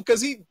 that's him,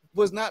 because he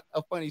was not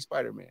a funny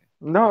Spider-Man.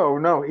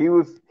 No, he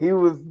was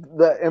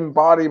the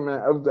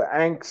embodiment of the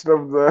angst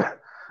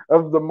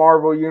of the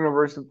Marvel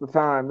universe at the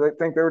time. They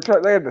think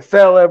they had to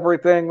sell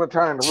everything. They're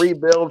trying to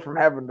rebuild from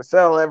having to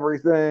sell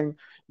everything.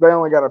 They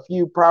only got a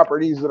few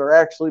properties that are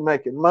actually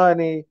making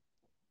money.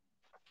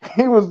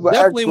 He was the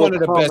Definitely actual one of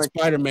the best comic.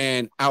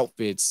 Spider-Man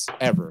outfits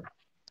ever.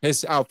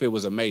 His outfit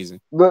was amazing.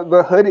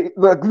 The hoodie,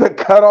 the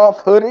cut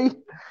off hoodie.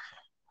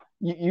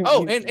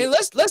 And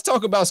let's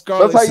talk about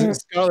Scarlet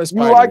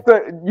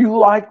Spider. You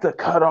like the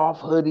cut off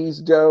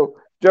hoodies, Joe.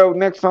 Joe,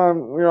 next time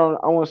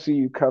I want to see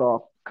you cut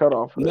off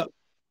hoodie.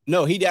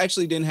 No, he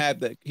actually didn't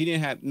have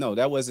no,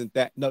 that wasn't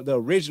that. No, the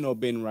original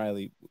Ben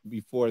Riley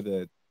before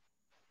the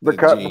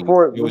cut jeans.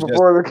 before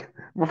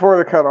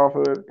the cut off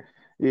hood.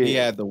 Yeah. He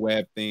had the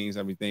web things,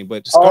 everything.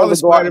 But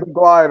the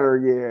glider,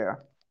 yeah.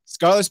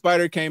 Scarlet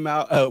Spider came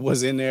out,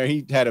 was in there.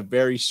 He had a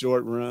very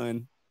short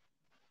run.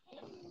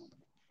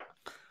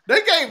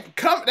 They gave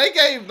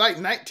like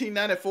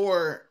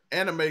 1994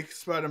 anime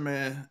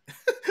Spider-Man.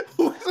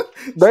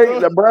 they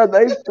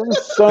threw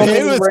so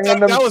many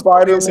random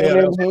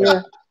Spider-Man in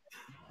here.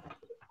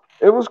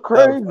 It was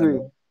crazy.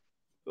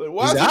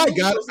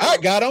 I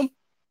got him.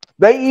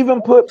 They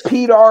even put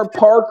Peter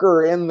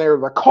Parker in there,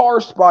 the car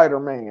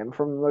Spider-Man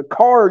from the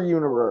car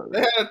universe.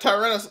 They had a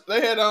Tyrannosaurus. They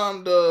had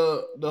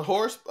the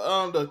horse,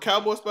 the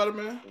cowboy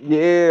Spider-Man.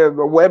 Yeah,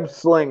 the web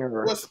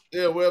slinger.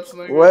 Web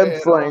slinger. Web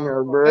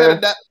slinger, bro.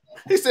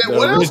 He said,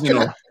 "What else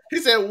can?" He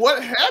said,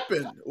 "What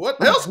happened?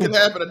 What else could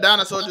happen?" A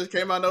dinosaur just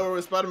came out over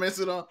with Spider-Man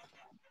suit on.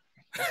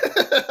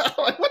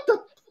 Like, what the?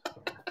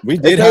 We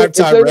did have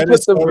Tyrannosaurus. They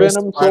put the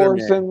Venom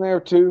source in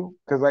there too,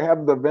 because they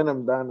have the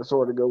Venom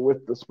dinosaur to go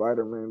with the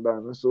Spider-Man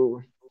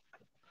dinosaur.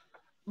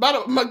 By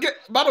the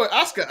way,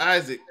 Oscar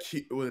Isaac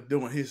was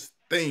doing his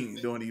thing,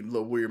 doing these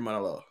little weird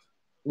monologues.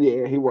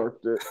 Yeah, he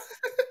worked it.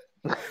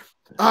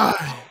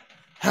 I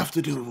have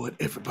to do what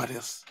everybody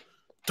else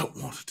don't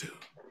want to do.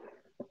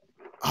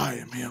 I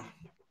am him.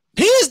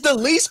 He is the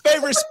least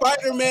favorite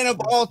Spider-Man of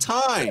all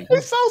time.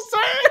 He's so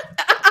sad.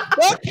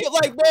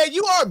 Like, man,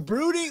 you are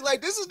brooding.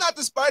 Like, this is not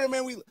the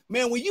Spider-Man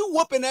man, when you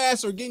whooping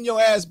ass or getting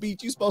your ass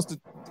beat, you're supposed to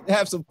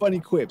have some funny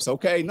quips,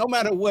 okay? No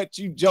matter what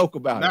you joke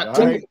about it,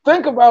 all right?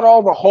 Think about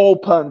all the hole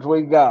puns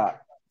we got.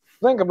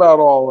 Think about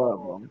all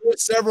of them.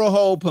 There's several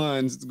hole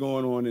puns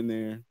going on in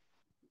there.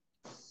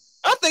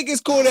 I think it's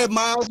cool that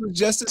Miles was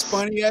just as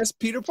funny as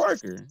Peter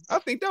Parker. I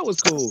think that was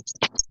cool.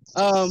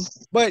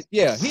 But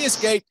yeah, he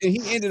escaped and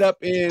he ended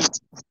up in,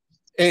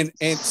 and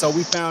so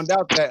we found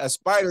out that a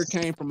spider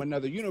came from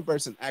another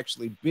universe and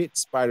actually bit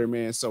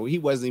Spider-Man. So he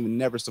wasn't even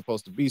never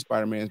supposed to be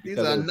Spider-Man. He's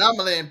an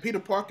anomaly in Peter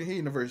Parker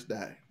universe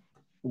died.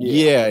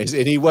 Yeah, and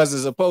he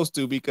wasn't supposed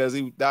to because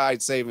he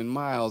died saving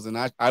Miles, and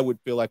I would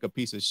feel like a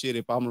piece of shit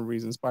if I'm the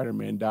reason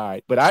Spider-Man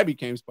died. But I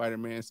became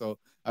Spider-Man, so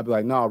I'd be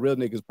like, no, real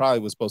niggas probably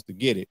was supposed to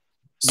get it.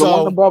 The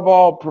one above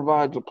all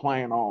provides a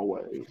plan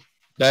always.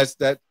 That's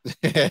that.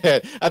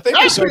 I think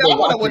actually, I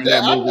wonder what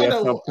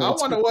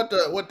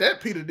that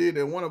Peter did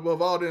that one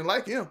above all didn't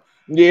like him.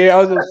 Yeah, I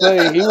was gonna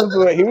say he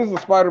was the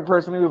Spider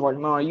person. He was like,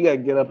 "No, you gotta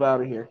get up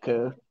out of here,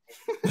 cuz."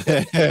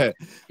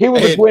 He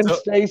was a Gwen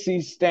Stacy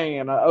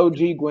stan, an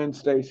OG Gwen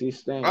Stacy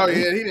stan. Oh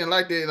yeah, he didn't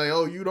like that. Like,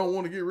 oh, you don't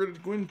want to get rid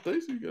of Gwen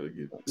Stacy, you gotta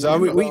get. So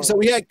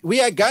we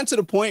had gotten to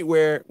the point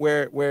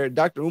where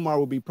Dr. Umar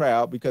would be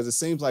proud because it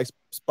seems like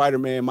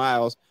Spider-Man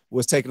Miles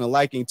was taking a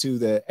liking to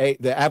the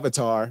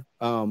Avatar,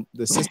 the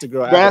sister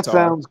girl Avatar. That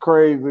sounds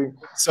crazy.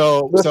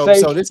 So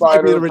this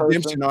might be the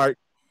redemption arc.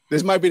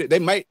 This might be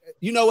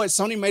you know what?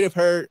 Sony might have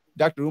heard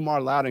Dr.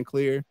 Umar loud and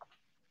clear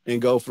and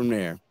go from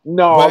there.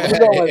 No,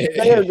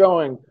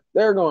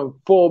 they're going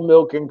full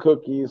milk and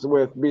cookies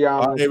with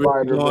Beyond the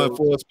Spider. Going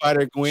full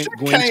Spider Gwen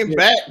came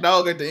back,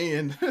 dog, at the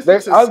end. I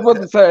was about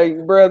to say,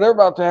 bro, they're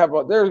about to have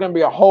there's gonna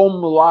be a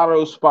whole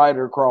mulatto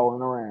spider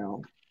crawling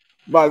around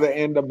by the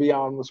end of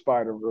Beyond the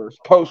Spider-Verse.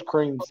 Post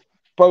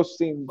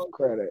scene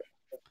credit.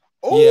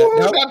 Oh, yeah,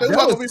 that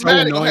gonna be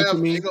mad.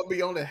 It's gonna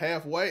be only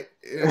half white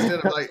instead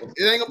of like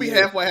it ain't gonna be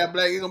half white, half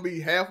black. It's gonna be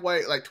half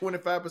white, like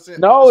 25%.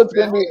 No, it's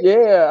gonna be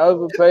I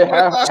was gonna say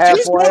half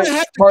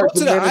white, part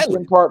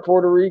Dominican, part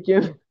Puerto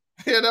Rican.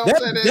 You know what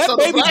I'm saying? That So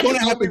baby's going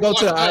to have to go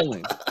to the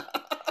island. Island.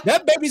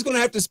 That baby's going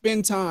to have to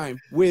spend time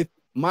with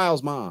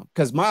Miles' mom,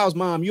 because Miles'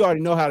 mom, you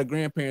already know how the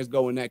grandparents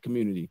go in that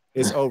community.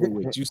 It's over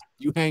with.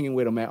 You hanging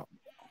with them out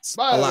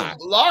a lot.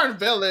 Lauren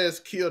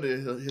Velez killed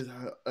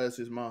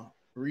his mom,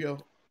 Rio.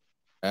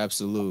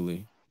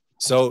 Absolutely.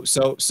 So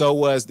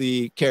was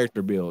the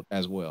character build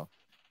as well.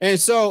 And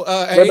so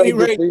at any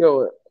rate, we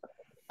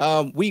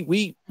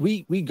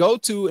go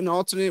to an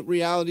alternate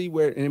reality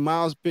where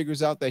Miles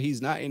figures out that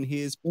he's not in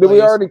his place. Did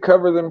we already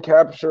cover them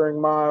capturing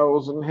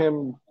Miles and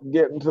him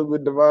getting to the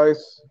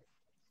device?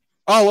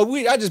 Oh,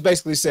 well, I just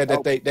basically said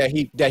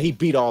that he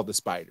beat all the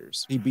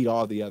spiders. He beat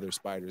all the other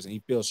spiders, and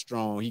he feels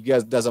strong. He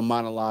does a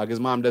monologue. His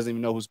mom doesn't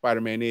even know who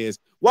Spider-Man is.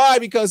 Why?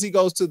 Because he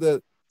goes to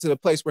the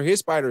place where his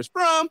spider is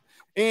from,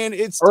 and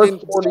there's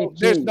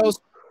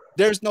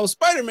no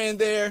Spider-Man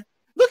there.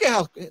 Look at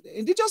how.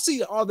 And did y'all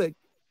see all the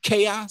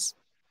chaos?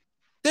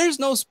 There's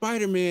no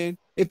Spider-Man.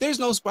 If there's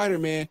no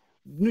Spider-Man,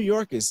 New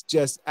York is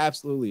just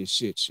absolutely a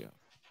shit show.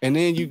 And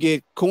then you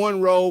get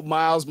cornrow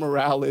Miles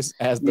Morales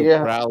as the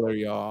Prowler,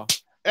 y'all.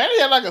 And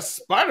he had like a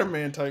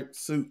Spider-Man type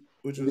suit,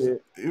 which was,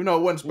 even though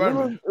it wasn't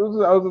Spider-Man. I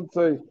was going to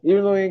say,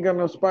 even though he ain't got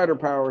no spider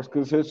powers,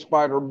 because his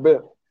spider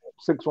bit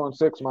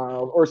 616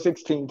 miles or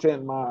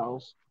 1610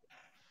 miles.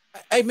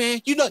 Hey,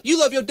 man, you love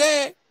your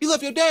dad. You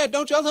love your dad,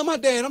 don't you? I love my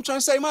dad. I'm trying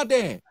to say my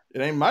dad.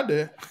 It ain't my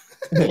dad.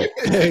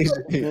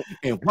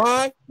 And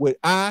why would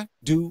I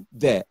do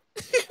that?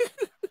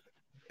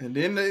 And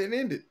then it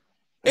ended.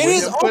 And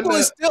his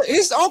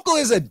uncle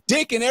is a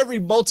dick in every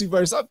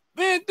multiverse.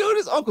 Man, dude,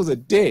 his uncle's a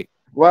dick.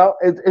 Well,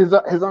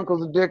 his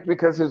uncle's a dick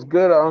because his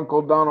good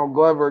uncle, Donald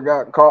Glover,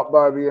 got caught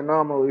by the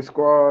Anomaly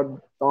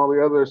Squad, all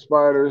the other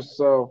spiders.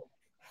 So,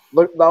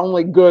 look, the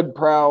only good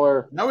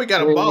Prowler. Now we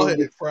got a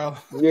bald-headed Prowler.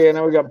 Yeah,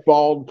 now we got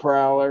bald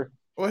Prowler.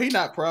 Well, he's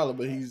not Prowler,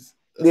 but he's...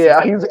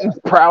 he's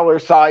Prowler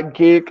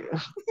sidekick.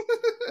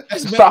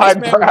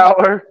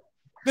 Prowler.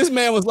 This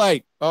man was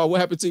like, oh,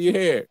 what happened to your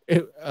hair?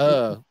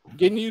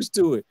 Getting used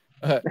to it.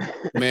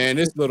 Man,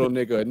 this little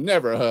nigga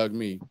never hugged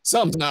me.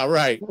 Something's not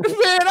right.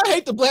 Man, I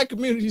hate the black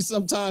community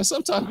sometimes.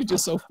 Sometimes we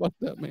just so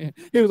fucked up, man.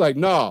 He was like,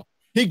 no,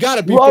 he got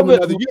to be from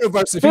another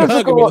universe if he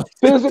hugging me.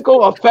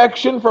 Physical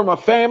affection from a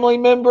family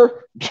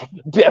member?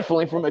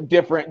 Definitely from a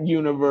different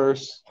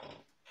universe.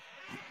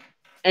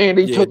 And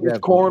he took his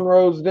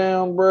cornrows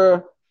down,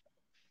 bro.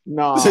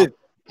 Nah,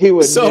 he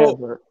would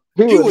never.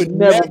 He would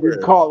never be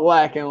caught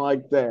lacking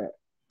like that.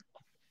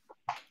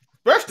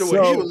 Especially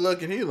when he was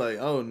looking, he like,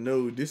 oh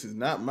no, this is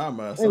not my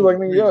mouth. He's like,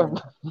 yeah.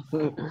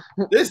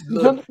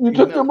 You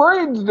took your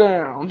braids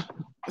down.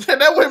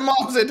 That what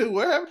mom said too.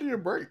 What happened to your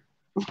braid?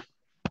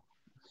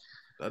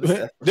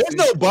 There's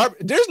no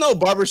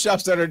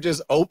barbershops that are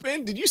just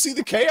open. Did you see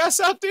the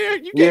chaos out there?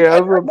 You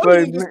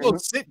can't just go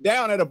sit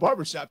down at a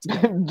barbershop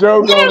today.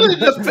 Joe going to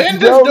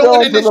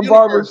the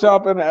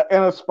barbershop in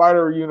a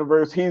spider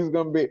universe. He's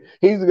gonna be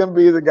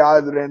the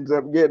guy that ends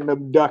up getting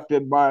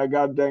abducted by a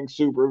goddamn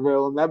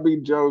supervillain. That'd be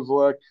Joe's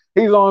luck.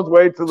 He's on his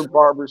way to the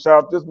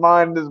barbershop, just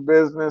minding his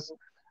business.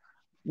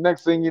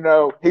 Next thing you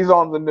know, he's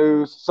on the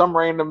news. Some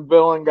random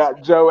villain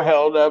got Joe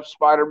held up.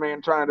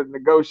 Spider-Man trying to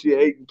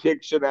negotiate and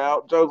kick shit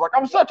out. Joe's like,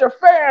 "I'm such a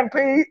fan,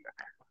 Pete."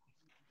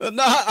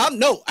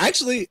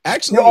 Actually, you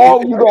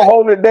gonna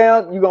hold it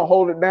down. You gonna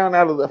hold it down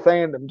out of the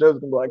fandom. Joe's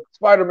gonna be like,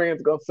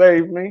 "Spider-Man's gonna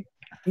save me."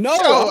 I'm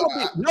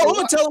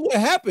gonna tell him what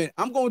happened.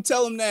 I'm gonna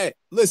tell him that.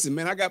 Listen,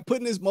 man, I got put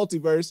in this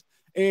multiverse,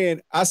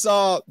 and I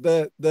saw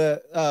the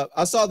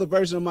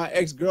version of my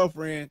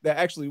ex-girlfriend that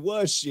actually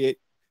was shit.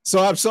 So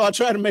I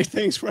try to make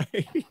things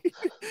right.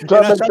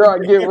 Try to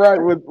get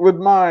right with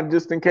mine,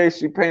 just in case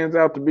she pans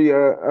out to be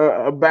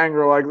a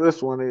banger like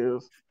this one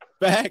is.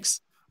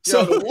 Facts.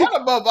 So the one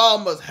above all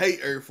must hate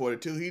Earth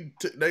 42.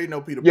 They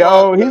know Peter Parker.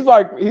 Yo, he's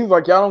like,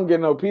 y'all don't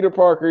get no Peter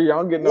Parker. Y'all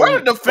don't get no. Where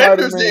the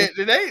Defenders at?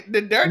 They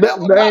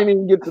ain't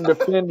even get the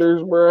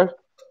Defenders, bro.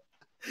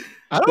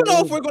 I don't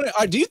know if we're going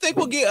to. Do you think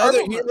we'll get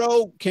other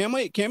hero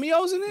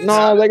cameos in this?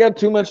 No, they got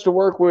too much to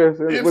work with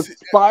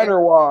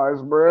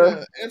spider-wise,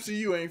 bro.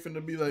 MCU ain't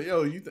finna be like,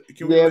 yo, they ain't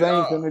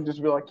finna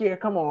just be like, yeah,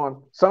 come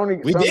on.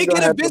 We did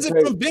get a visit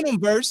from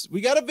Venomverse.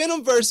 We got a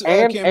Venomverse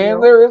cameo.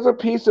 And there is a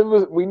piece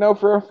of we know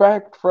for a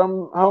fact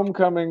from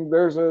Homecoming,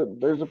 there's a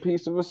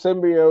piece of a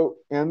symbiote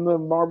in the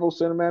Marvel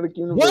Cinematic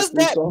Universe. Was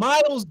that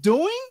Miles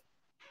doing?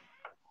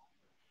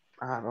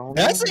 I don't know.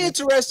 That's an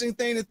interesting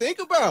thing to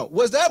think about.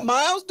 Was that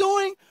Miles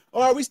doing,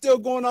 or are we still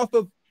going off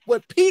of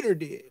what Peter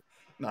did?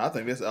 No, I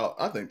think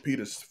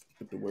Peter's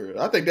the word.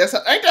 I think ain't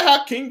that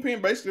how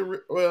Kingpin basically?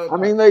 Well, I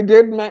mean, they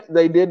did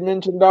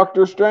mention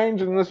Doctor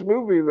Strange in this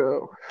movie,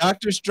 though.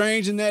 Doctor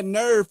Strange and that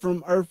nerd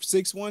from Earth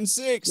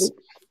 616.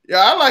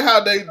 Yeah, I like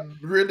how they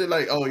really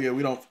like. Oh yeah,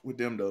 we don't with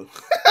them though.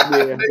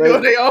 Yeah,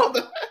 they all.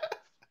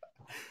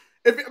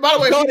 By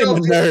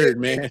the way,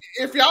 man.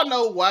 If y'all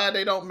know why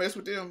they don't mess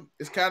with them,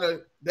 it's kind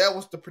of that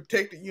was the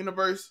protected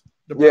universe.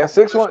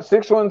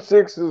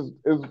 616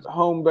 is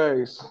home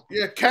base.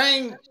 Yeah,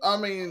 Kang. I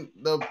mean,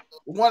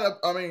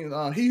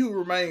 He Who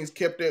Remains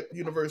kept that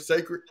universe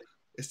sacred.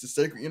 it's the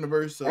sacred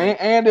universe. So.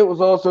 And it was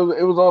also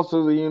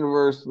the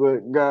universe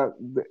that got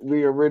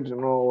the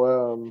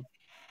original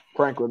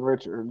Franklin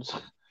Richards.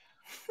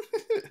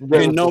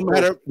 And no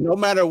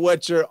matter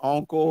what, your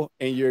uncle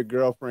and your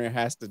girlfriend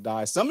has to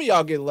die. Some of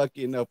y'all get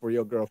lucky enough where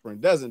your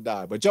girlfriend doesn't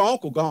die, but your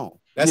uncle gone.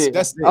 That's it.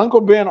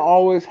 Uncle Ben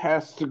always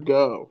has to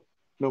go,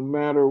 no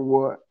matter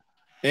what.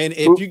 And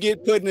if you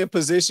get put in a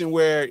position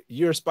where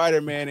you're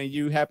Spider-Man and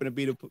you happen to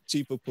be the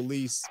chief of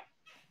police,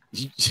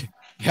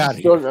 out of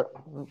here.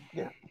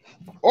 Yeah.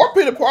 Or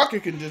Peter Parker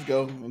can just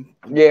go.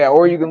 Yeah,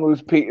 or you can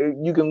lose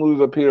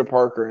a Peter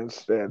Parker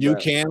instead. You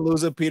can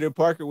lose a Peter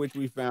Parker, which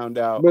we found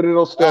out. But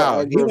it'll still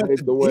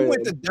aggravate the way.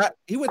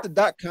 He went the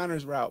Doc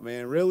Connors route,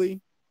 man. Really?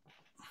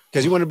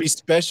 Because you want to be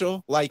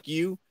special like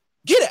you?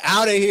 Get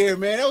out of here,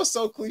 man. That was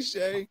so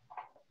cliche.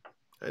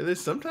 Hey,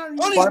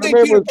 sometimes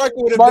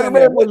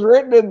Spider-Man was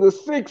written in the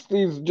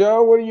 60s,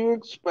 Joe. What do you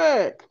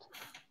expect?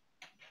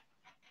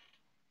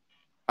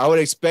 I would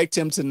expect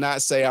him to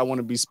not say, I want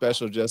to be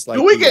special just like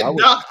you. Do we get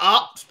Doc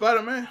Ock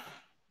Spider-Man?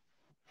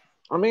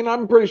 I mean,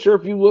 I'm pretty sure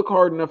if you look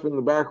hard enough in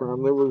the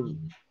background, there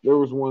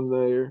was one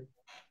there.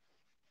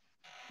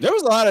 There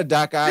was a lot of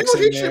Doc Ocks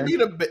in there.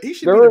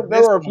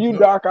 There were a few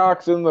Doc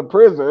Ocks in the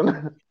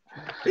prison.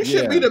 He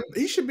should be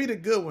the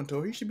good one,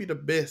 too. He should be the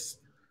best.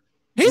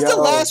 He's the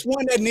last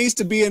one that needs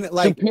to be in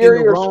like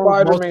Superior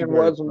Spider-Man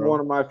was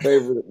one of my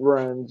favorite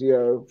runs,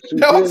 yo.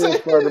 Superior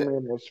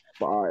Spider-Man was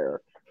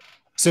fire.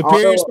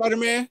 Superior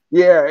Spider-Man?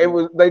 Yeah, it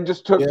was. They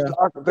just took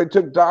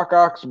Doc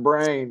Ock's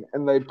brain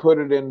and they put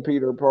it in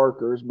Peter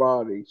Parker's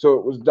body, so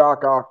it was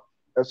Doc Ock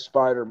as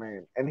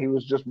Spider-Man, and he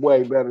was just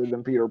way better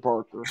than Peter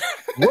Parker.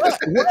 What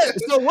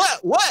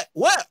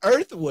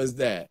Earth was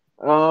that?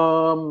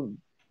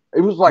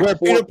 It was like where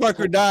Peter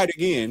Parker died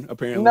again.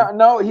 Apparently,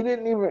 no, he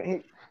didn't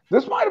even.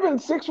 This might have been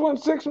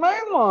 616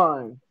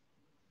 mainline.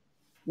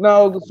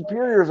 No, the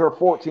Superiors are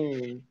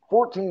 14.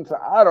 14, so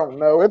I don't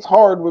know. It's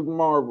hard with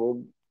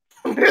Marvel.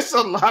 There's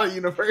a lot of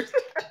universes.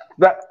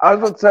 That I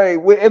would say,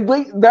 at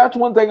least that's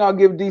one thing I'll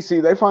give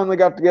DC. They finally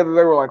got together.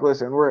 They were like,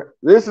 "Listen,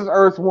 this is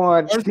Earth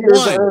 1.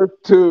 Here's Earth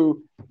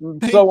 2,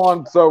 so on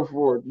and so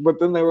forth." But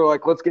then they were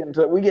like, "Let's get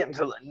into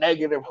the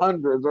negative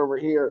hundreds over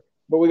here."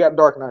 But we got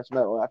Dark Knight's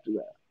Metal after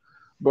that.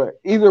 But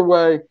either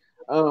way,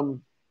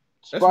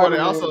 that's why they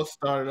also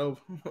started over.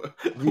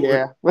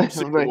 Yeah,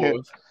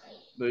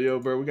 yo,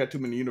 bro, we got too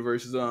many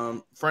universes.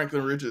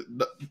 Franklin Richards,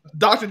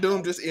 Dr.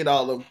 Doom, just end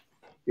all of them.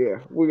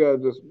 Yeah, we gotta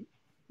just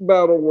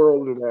battle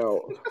world it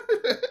out.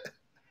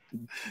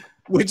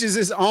 which is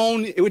his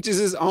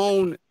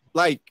own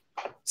like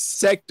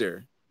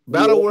sector.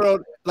 Battle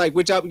world, like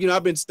which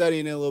I've been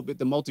studying a little bit,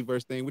 the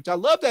multiverse thing, which I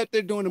love that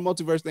they're doing the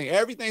multiverse thing.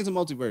 Everything's a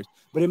multiverse,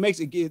 but it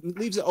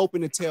leaves it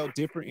open to tell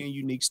different and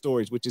unique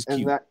stories, which is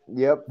cute.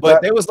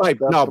 But they was like,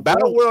 no,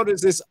 Battle World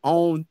is its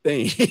own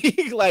thing.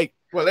 Like,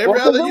 well, every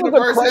other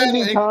universe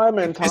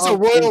it's a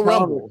Royal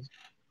Rumble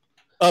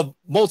of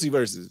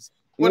multiverses.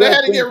 Well, they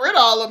had to get rid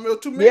of all of them.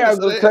 Too many. Yeah, I was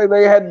gonna say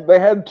they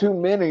had too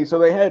many, so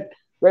they had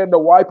to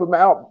wipe them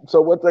out.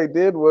 So what they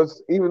did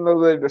was, even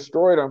though they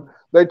destroyed them,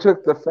 they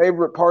took the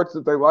favorite parts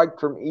that they liked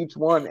from each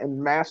one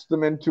and masked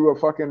them into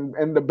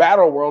the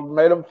battle world and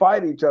made them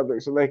fight each other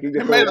so they could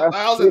get. They made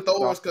 1,000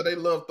 Thors because they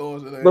love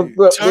Thors.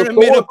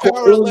 Tournament of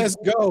power. Let's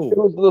go. It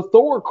was the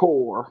Thor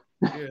core.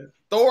 Yeah,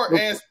 Thor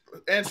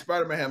and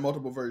Spider-Man had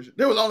multiple versions.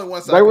 There was only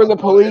one. They were the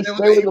police.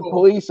 They were the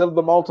police of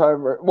the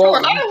multiverse. Well,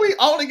 how did we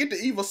only get the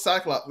evil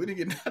Cyclops? We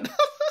didn't get that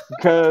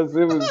because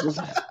it was just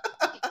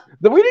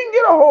we didn't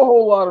get a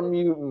whole lot of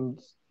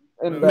mutants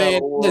in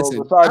Battle World.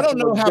 Listen,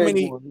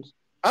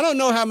 I don't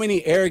know how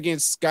many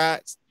arrogant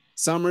Scott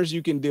Summers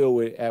you can deal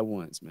with at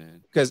once,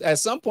 man. Because at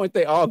some point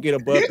they all get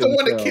above. He's the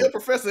one that killed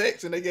Professor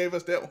X, and they gave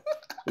us that one.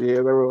 Yeah,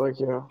 they were like,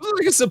 Was it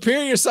like a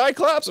Superior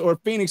Cyclops or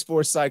Phoenix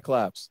Force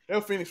Cyclops? They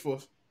were Phoenix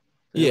Force.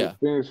 Yeah.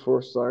 Phoenix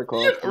Force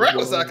Cyclops. Yeah,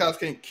 regular Cyclops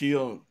can't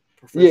kill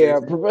Professor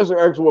X.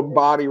 Professor X would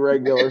body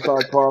regular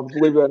Cyclops,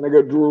 leave that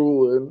nigga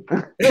drooling.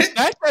 The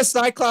fact that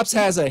Cyclops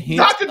has a hint.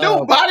 Dr.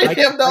 Doom bodied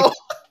him though.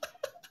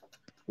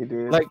 He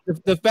did. Like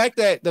the fact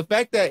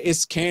that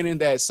it's canon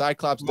that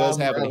Cyclops does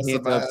have a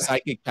hint of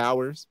psychic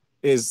powers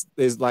is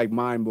like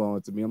mind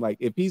blowing to me. I'm like,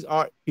 if he's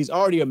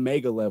already a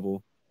mega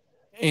level,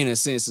 in a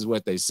sense, is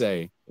what they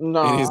say.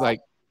 No, and he's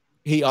like,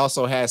 he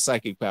also has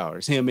psychic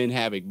powers. Him and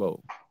Havoc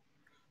both.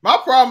 My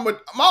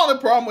only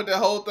problem with that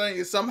whole thing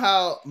is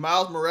somehow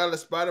Miles Morales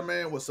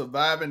Spider-Man was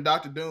surviving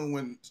Dr. Doom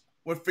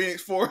when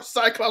Phoenix Force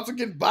Cyclops are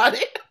getting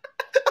bodied.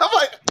 I'm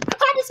like,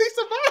 how does he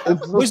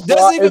survive? Which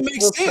doesn't even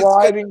make sense.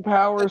 Sliding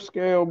power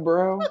scale,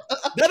 bro.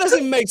 That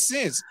doesn't make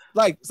sense.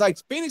 Like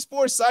Phoenix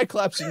Force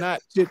Cyclops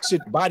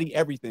should body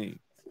everything.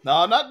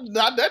 No, not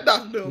that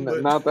Dr. Doom.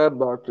 Not that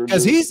Doctor.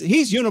 Because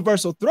he's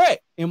universal threat.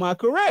 Am I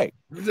correct?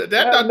 That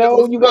Dr.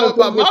 Doom was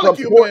by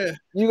Molecule Man.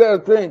 You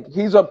got to think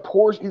he's a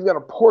portion. He's got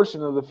a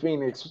portion of the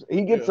Phoenix.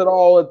 He gets it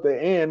all at the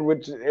end,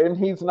 and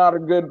he's not a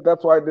good.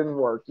 That's why it didn't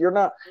work.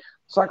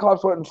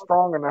 Cyclops wasn't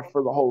strong enough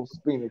for the whole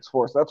Phoenix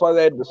Force. That's why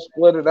they had to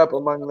split it up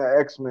among the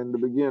X-Men to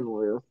begin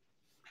with.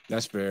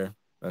 That's fair.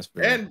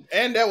 And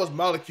that was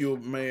Molecule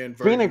Man.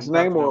 Phoenix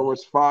Namor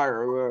was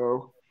fire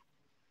though.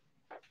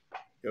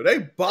 Yo, they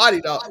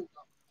bodied up.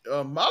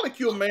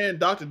 Molecule Man,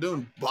 Doctor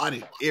Doom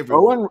bodied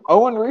everyone.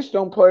 Owen Reese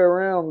don't play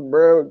around,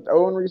 bro.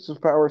 Owen Reese's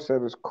power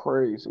set is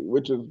crazy,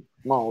 which is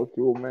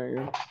Molecule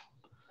Man.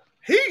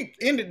 He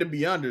ended the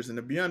Beyonders, and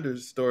the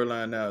Beyonders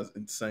storyline now is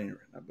insane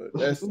right now. But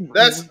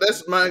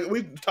that's my.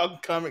 We talking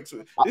comics.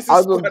 This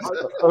is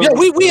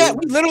we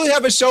literally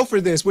have a show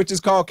for this, which is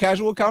called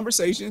Casual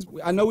Conversations.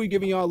 I know we're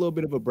giving y'all a little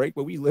bit of a break,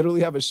 but we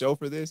literally have a show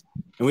for this,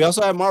 and we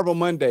also have Marvel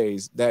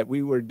Mondays that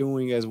we were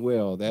doing as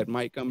well. That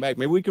might come back.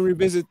 Maybe we can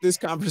revisit this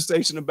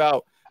conversation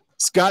about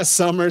Scott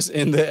Summers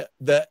and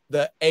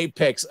the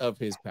apex of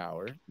his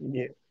power.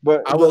 Yeah.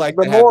 But I would like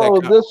the to have moral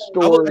of this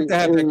story I would like to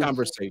have that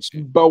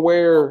conversation.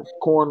 Beware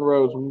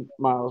cornrows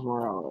Miles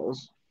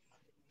Morales.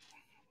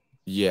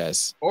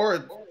 Yes.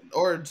 Or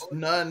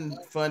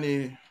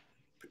non-funny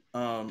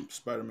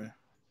Spider-Man.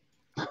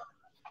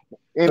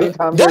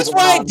 Anytime that's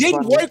why it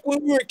didn't work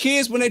when we were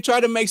kids when they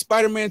tried to make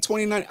Spider-Man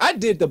 29. I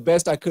did the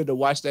best I could to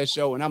watch that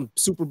show, and I'm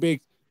super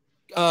big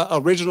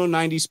original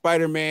 90s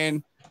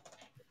Spider-Man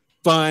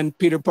fun.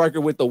 Peter Parker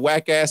with the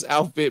whack ass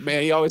outfit,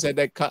 man. He always had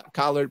that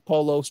collared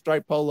polo,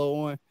 striped polo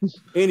on.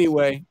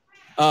 Anyway,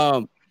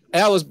 that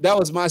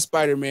was my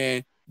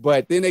Spider-Man.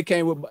 But then they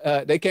came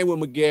with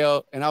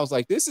Miguel, and I was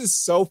like, this is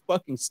so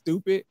fucking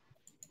stupid.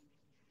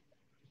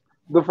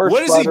 The first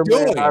what is Spider-Man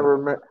he doing? I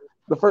remember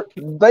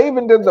they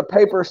even did the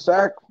paper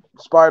sack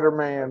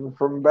Spider-Man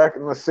from back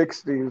in the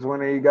 60s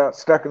when he got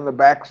stuck in the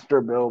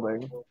Baxter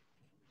building.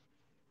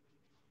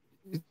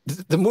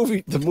 The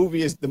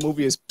movie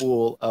is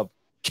full of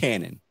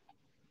canon.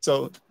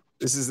 So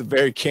this is a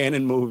very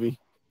canon movie.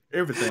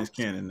 Everything's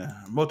canon now.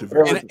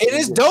 Multiverse. And it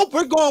is dope.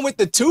 We're going with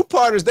the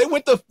two-parters. They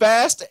went the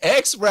Fast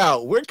X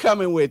route. We're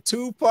coming with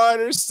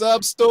two-parters,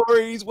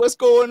 sub-stories. What's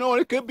going on?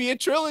 It could be a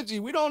trilogy.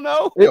 We don't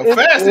know.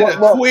 Fast is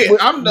a quit.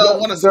 I'm the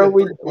one to say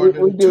we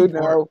do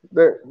know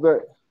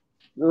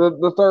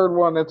the third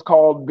one. It's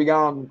called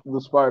Beyond the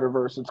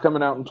Spider-Verse. It's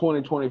coming out in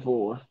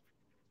 2024.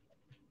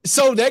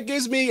 So that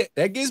gives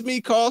me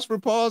cause for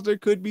pause. There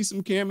could be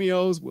some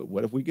cameos.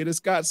 What if we get a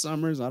Scott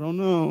Summers? I don't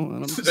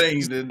know.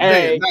 They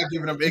are not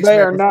giving them X-Men. They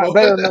are not.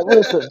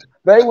 Listen,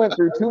 they went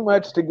through too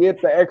much to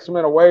get the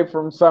X-Men away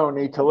from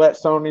Sony to let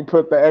Sony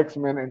put the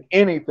X-Men in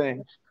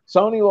anything.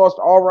 Sony lost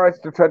all rights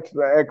to touch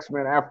the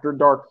X-Men after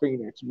Dark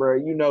Phoenix, bro.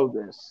 You know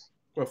this.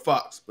 Well,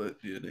 Fox, but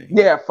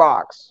yeah,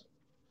 Fox.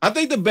 I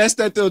think the best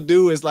that they'll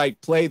do is like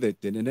play the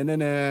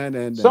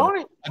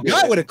Sony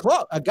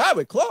a guy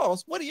with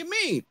claws. What do you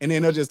mean? And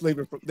then they'll just leave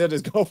it. They'll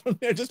just go from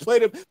there. Just play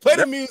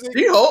the music.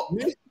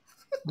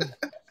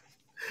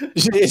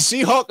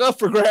 She-Hulk up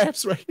for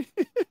grabs, right?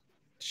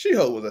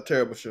 She-Hulk was a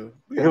terrible show.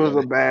 It was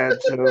a bad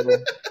show.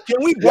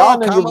 Can we y'all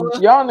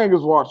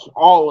niggas watched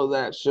all of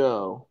that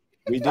show?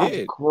 We That's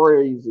did.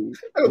 Crazy.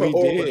 We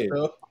did.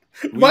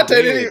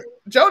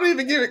 Joe didn't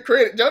even give it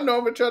credit. Joe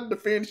normally tried to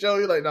defend show.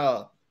 You're like,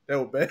 nah, that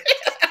was bad.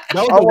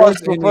 I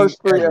watched the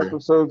first 3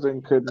 episodes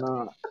and could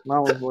not. And I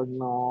was like,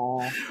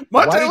 no.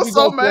 Monte was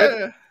so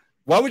mad.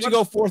 Why would you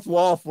go fourth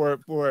wall for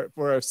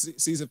a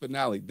season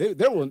finale?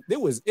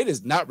 It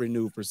is not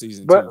renewed for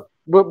season 2.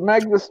 But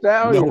Meg the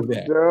Stallion,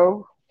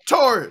 Joe.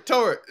 Tori,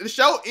 the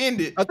show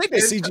ended. I think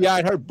they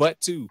CGI'd her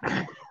butt too.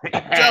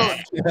 Joe,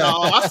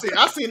 no, I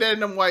seen that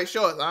in them white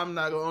shorts. I'm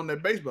not going on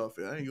that baseball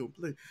field. I ain't gonna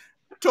play.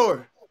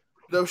 Tori,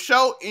 the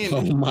show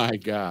ended. Oh my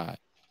god.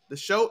 The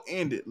show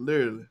ended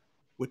literally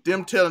with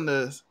them telling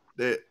us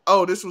that,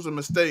 this was a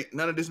mistake.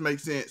 None of this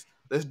makes sense.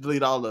 Let's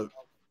delete all of it.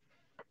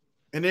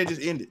 And then it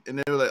just ended. And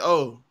they were like,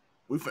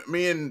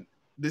 me and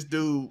this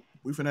dude,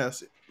 we finna have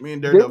it. Me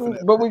and Daredevil.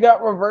 But we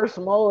got reverse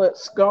mullet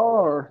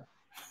Scar.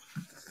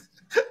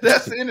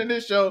 That's the end of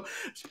this show.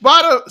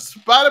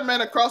 Spider-Man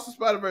Across the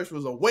Spider-Verse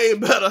was a way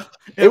better.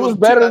 It was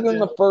better than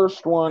the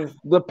first one.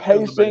 The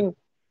pacing,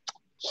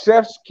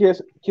 chef's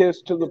kiss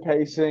to the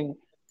pacing.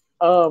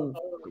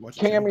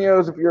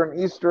 Cameos, if you're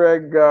an Easter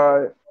egg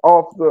guy,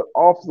 off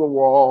the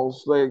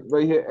walls.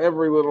 They hit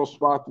every little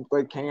spot that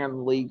they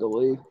can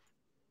legally.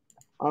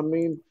 I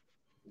mean,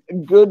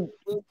 good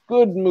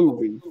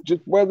movie.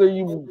 Just whether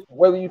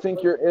you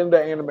think you're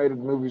into animated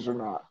movies or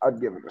not,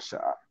 I'd give it a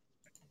shot.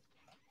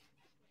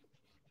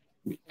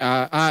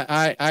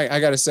 I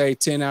gotta say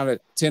 10 out of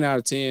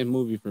 10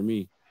 movie for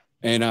me.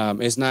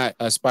 And it's not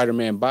a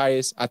Spider-Man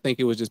bias. I think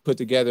it was just put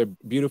together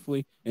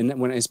beautifully.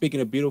 And speaking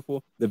of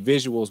beautiful, the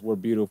visuals were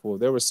beautiful.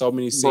 There were so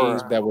many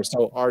scenes that were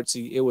so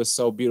artsy. It was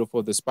so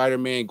beautiful. The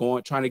Spider-Man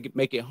trying to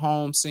make it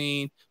home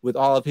scene with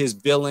all of his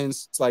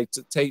villains, like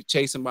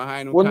chasing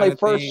behind him. When they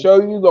first show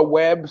you the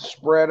web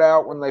spread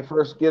out, when they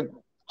first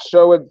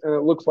show it, and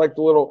it looks like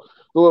the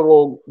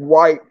little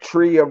white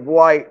tree of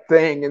light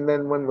thing, and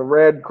then when the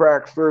red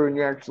cracks through and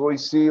you actually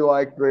see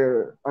like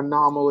the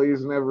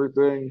anomalies and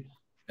everything.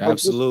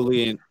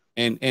 Absolutely.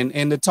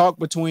 And the talk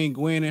between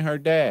Gwen and her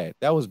dad,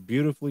 that was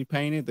beautifully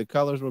painted. The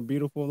colors were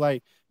beautiful.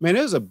 Like, man,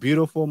 it was a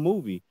beautiful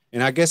movie.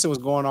 And I guess it was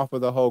going off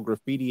of the whole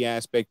graffiti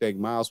aspect that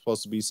Miles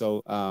supposed to be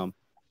so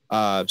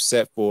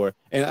set for.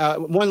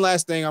 And one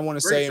last thing I want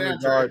to say in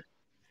regard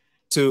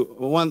to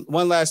one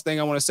last thing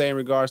I want to say in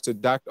regards to the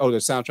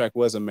soundtrack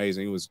was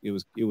amazing.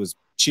 It was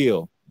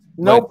chill.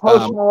 No But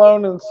Post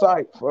Malone in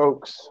sight,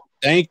 folks.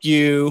 thank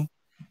you.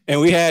 And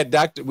we had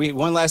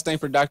one last thing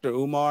for Dr.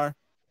 Umar.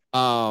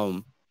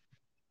 Damn,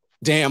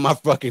 I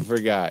fucking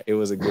forgot. It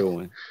was a good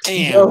one.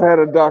 Damn. Joe had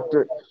a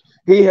doctor.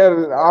 He had.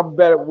 I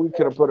bet we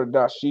could have put a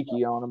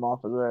dashiki on him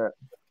off of that.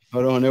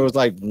 Hold on. There was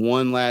like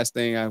one last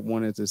thing I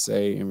wanted to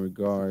say in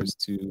regards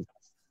to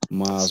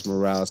Miles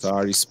Morales. I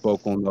already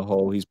spoke on the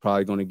whole. He's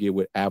probably going to get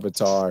with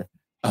Avatar,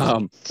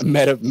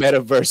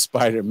 Metaverse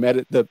Spider,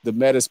 the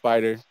Meta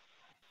Spider,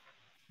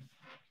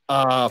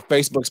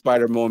 Facebook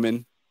Spider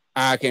Woman.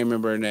 I can't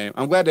remember her name.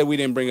 I'm glad that we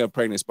didn't bring up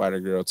Pregnant Spider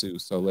Girl too.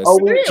 So let's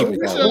keep it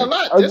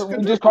going.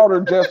 We just called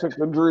her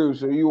Jessica Drew,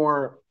 so you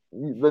weren't.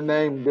 The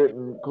name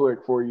didn't click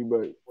for you,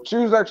 but she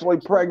was actually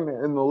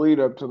pregnant in the lead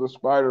up to the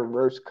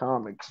Spider-Verse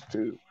comics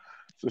too.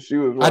 So she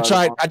was.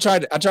 Right I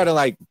tried to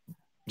like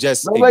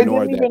just. No, they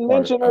didn't even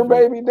mention her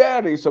baby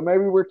daddy, so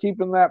maybe we're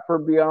keeping that for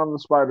Beyond the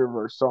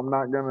Spider-Verse. So I'm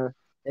not gonna.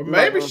 Or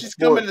maybe she's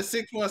coming to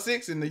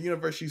 616 in the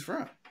universe she's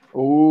from.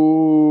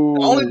 Ooh.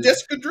 The only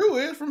Jessica Drew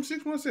is from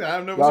 616.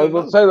 I've never. I was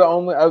gonna say the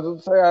only. I was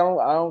gonna say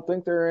I don't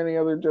think there are any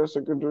other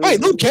Jessica Drew.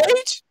 Wait, Luke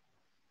Cage?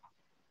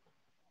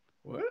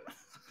 What?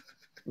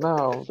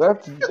 No,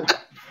 that's. You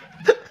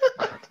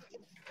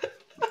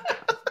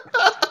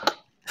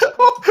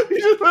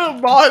just put a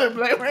ball in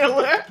black man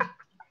where?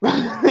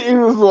 He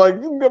was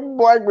like,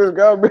 "Black man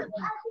got me."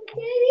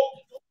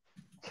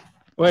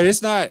 Wait,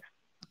 it's not.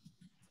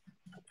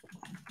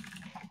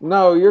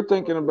 No, you're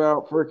thinking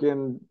about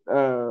freaking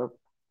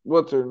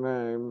what's her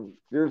name?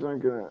 You're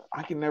thinking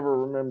I can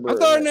never remember. I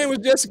thought her name was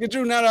Jessica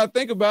Drew. Now that I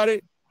think about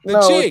it,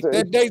 the chick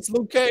that dates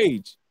Luke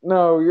Cage.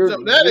 No,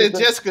 that is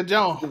Jessica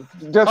Jones.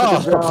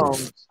 Jessica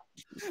Jones.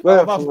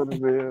 That's what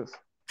it is.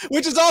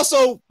 Which is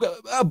also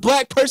a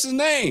black person's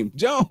name,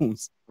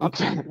 Jones. I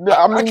can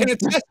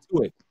attest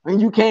to it.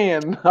 And you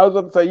can. I was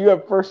about to say you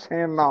have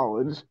firsthand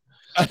knowledge.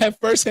 I have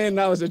firsthand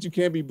knowledge that you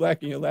can't be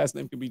black and your last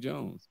name can be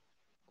Jones.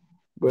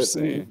 But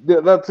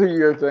that's who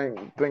you're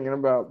thinking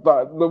about.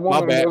 But the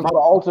woman who was the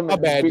ultimate. My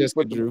bad,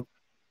 Jessica Drew.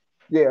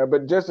 Yeah,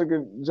 but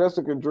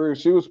Jessica Drew,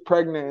 she was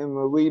pregnant in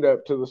the lead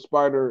up to the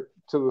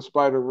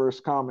Spider-Verse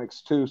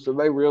comics too. So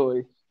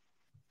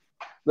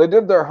they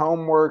did their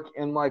homework.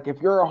 And like,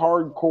 if you're a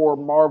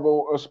hardcore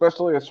Marvel,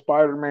 especially a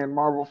Spider-Man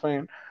Marvel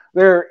fan,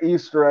 there are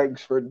Easter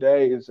eggs for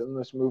days in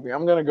this movie.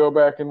 I'm gonna go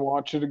back and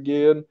watch it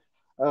again.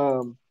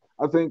 I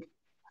think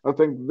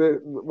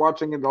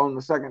watching it on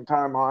the second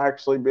time, I'll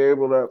actually be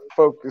able to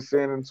focus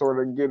in and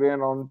sort of get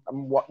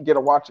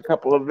to watch a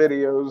couple of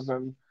videos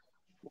and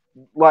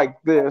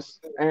like this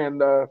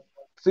and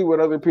see what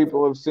other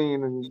people have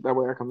seen, and that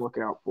way I can look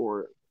out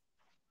for it.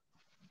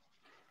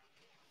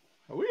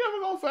 Are we ever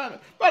gonna find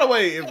it? By the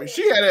way, if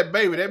she had that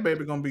baby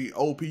gonna be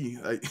OP.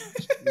 Like,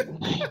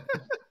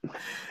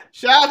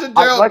 shout out to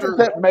Gerald Drew.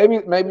 Said,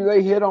 maybe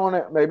they hit on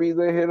it. Maybe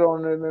they hit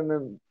on it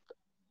and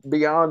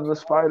Beyond the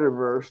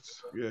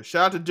Spider-Verse. Yeah,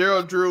 shout out to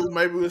Gerald Drew.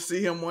 Maybe we'll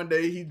see him one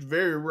day. He's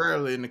very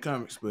rarely in the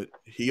comics, but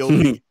he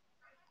OP.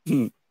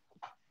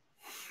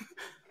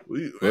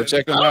 We'll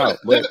check him out.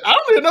 I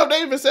don't even know if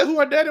they even said who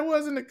her daddy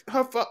was in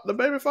the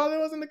baby father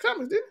was in the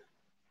comics, did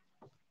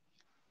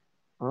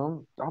I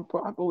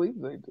believe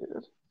they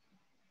did.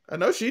 I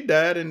know she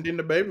died, and then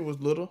the baby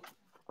was little.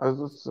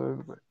 I'm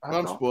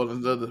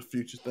spoiling the other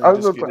future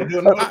things.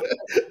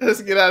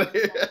 Let's get out of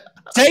here.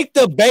 Take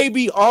the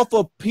baby off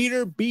of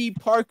Peter B.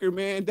 Parker,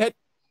 man. Get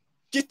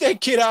that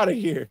kid out of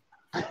here.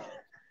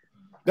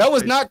 That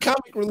was not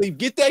comic relief.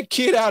 Get that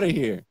kid out of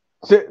here.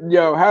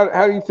 Yo,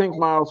 how do you think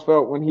Miles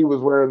felt when he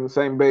was wearing the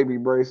same baby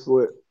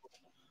bracelet?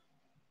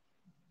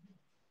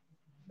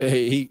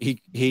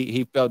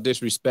 He felt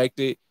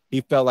disrespected.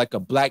 He felt like a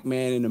black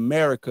man in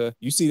America.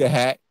 You see the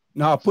hat?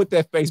 No, put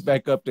that face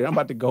back up there. I'm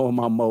about to go in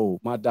my mode.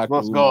 My Dr.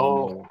 Let's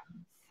go.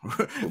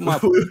 I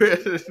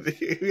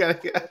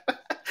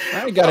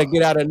ain't gotta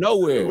get out of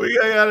nowhere. We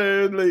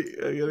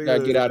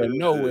gotta get out of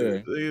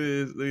nowhere.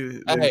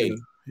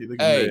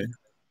 Hey,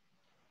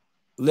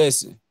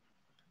 listen,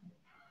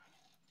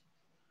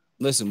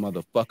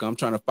 motherfucker. I'm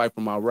trying to fight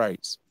for my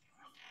rights.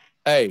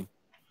 Hey,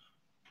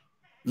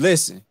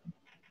 listen.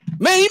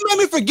 Man, you made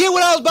me forget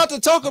what I was about to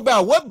talk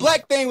about. What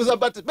black thing was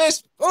about to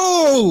best?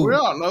 Oh, we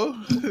don't know.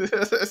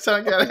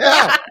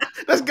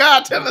 That's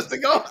God telling us to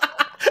go.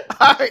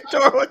 All right,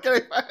 Tor, what can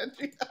I find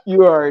you?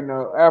 You already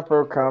know.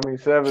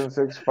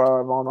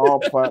 AfroCommy765 on all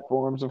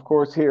platforms. Of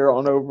course, here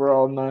on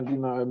Overall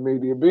 99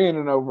 Media, being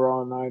an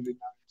Overall 99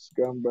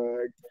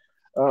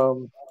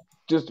 scumbag.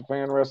 Just a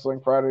fan wrestling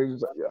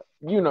Fridays.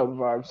 You know the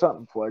vibe.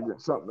 Something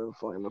flagrant, something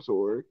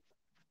inflammatory.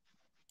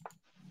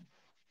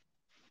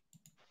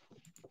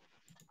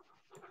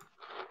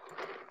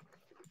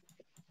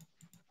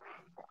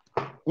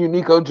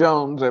 Uniqo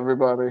Jones,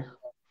 everybody.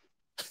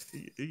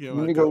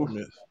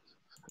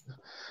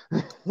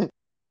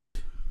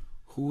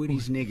 Who are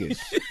these niggas?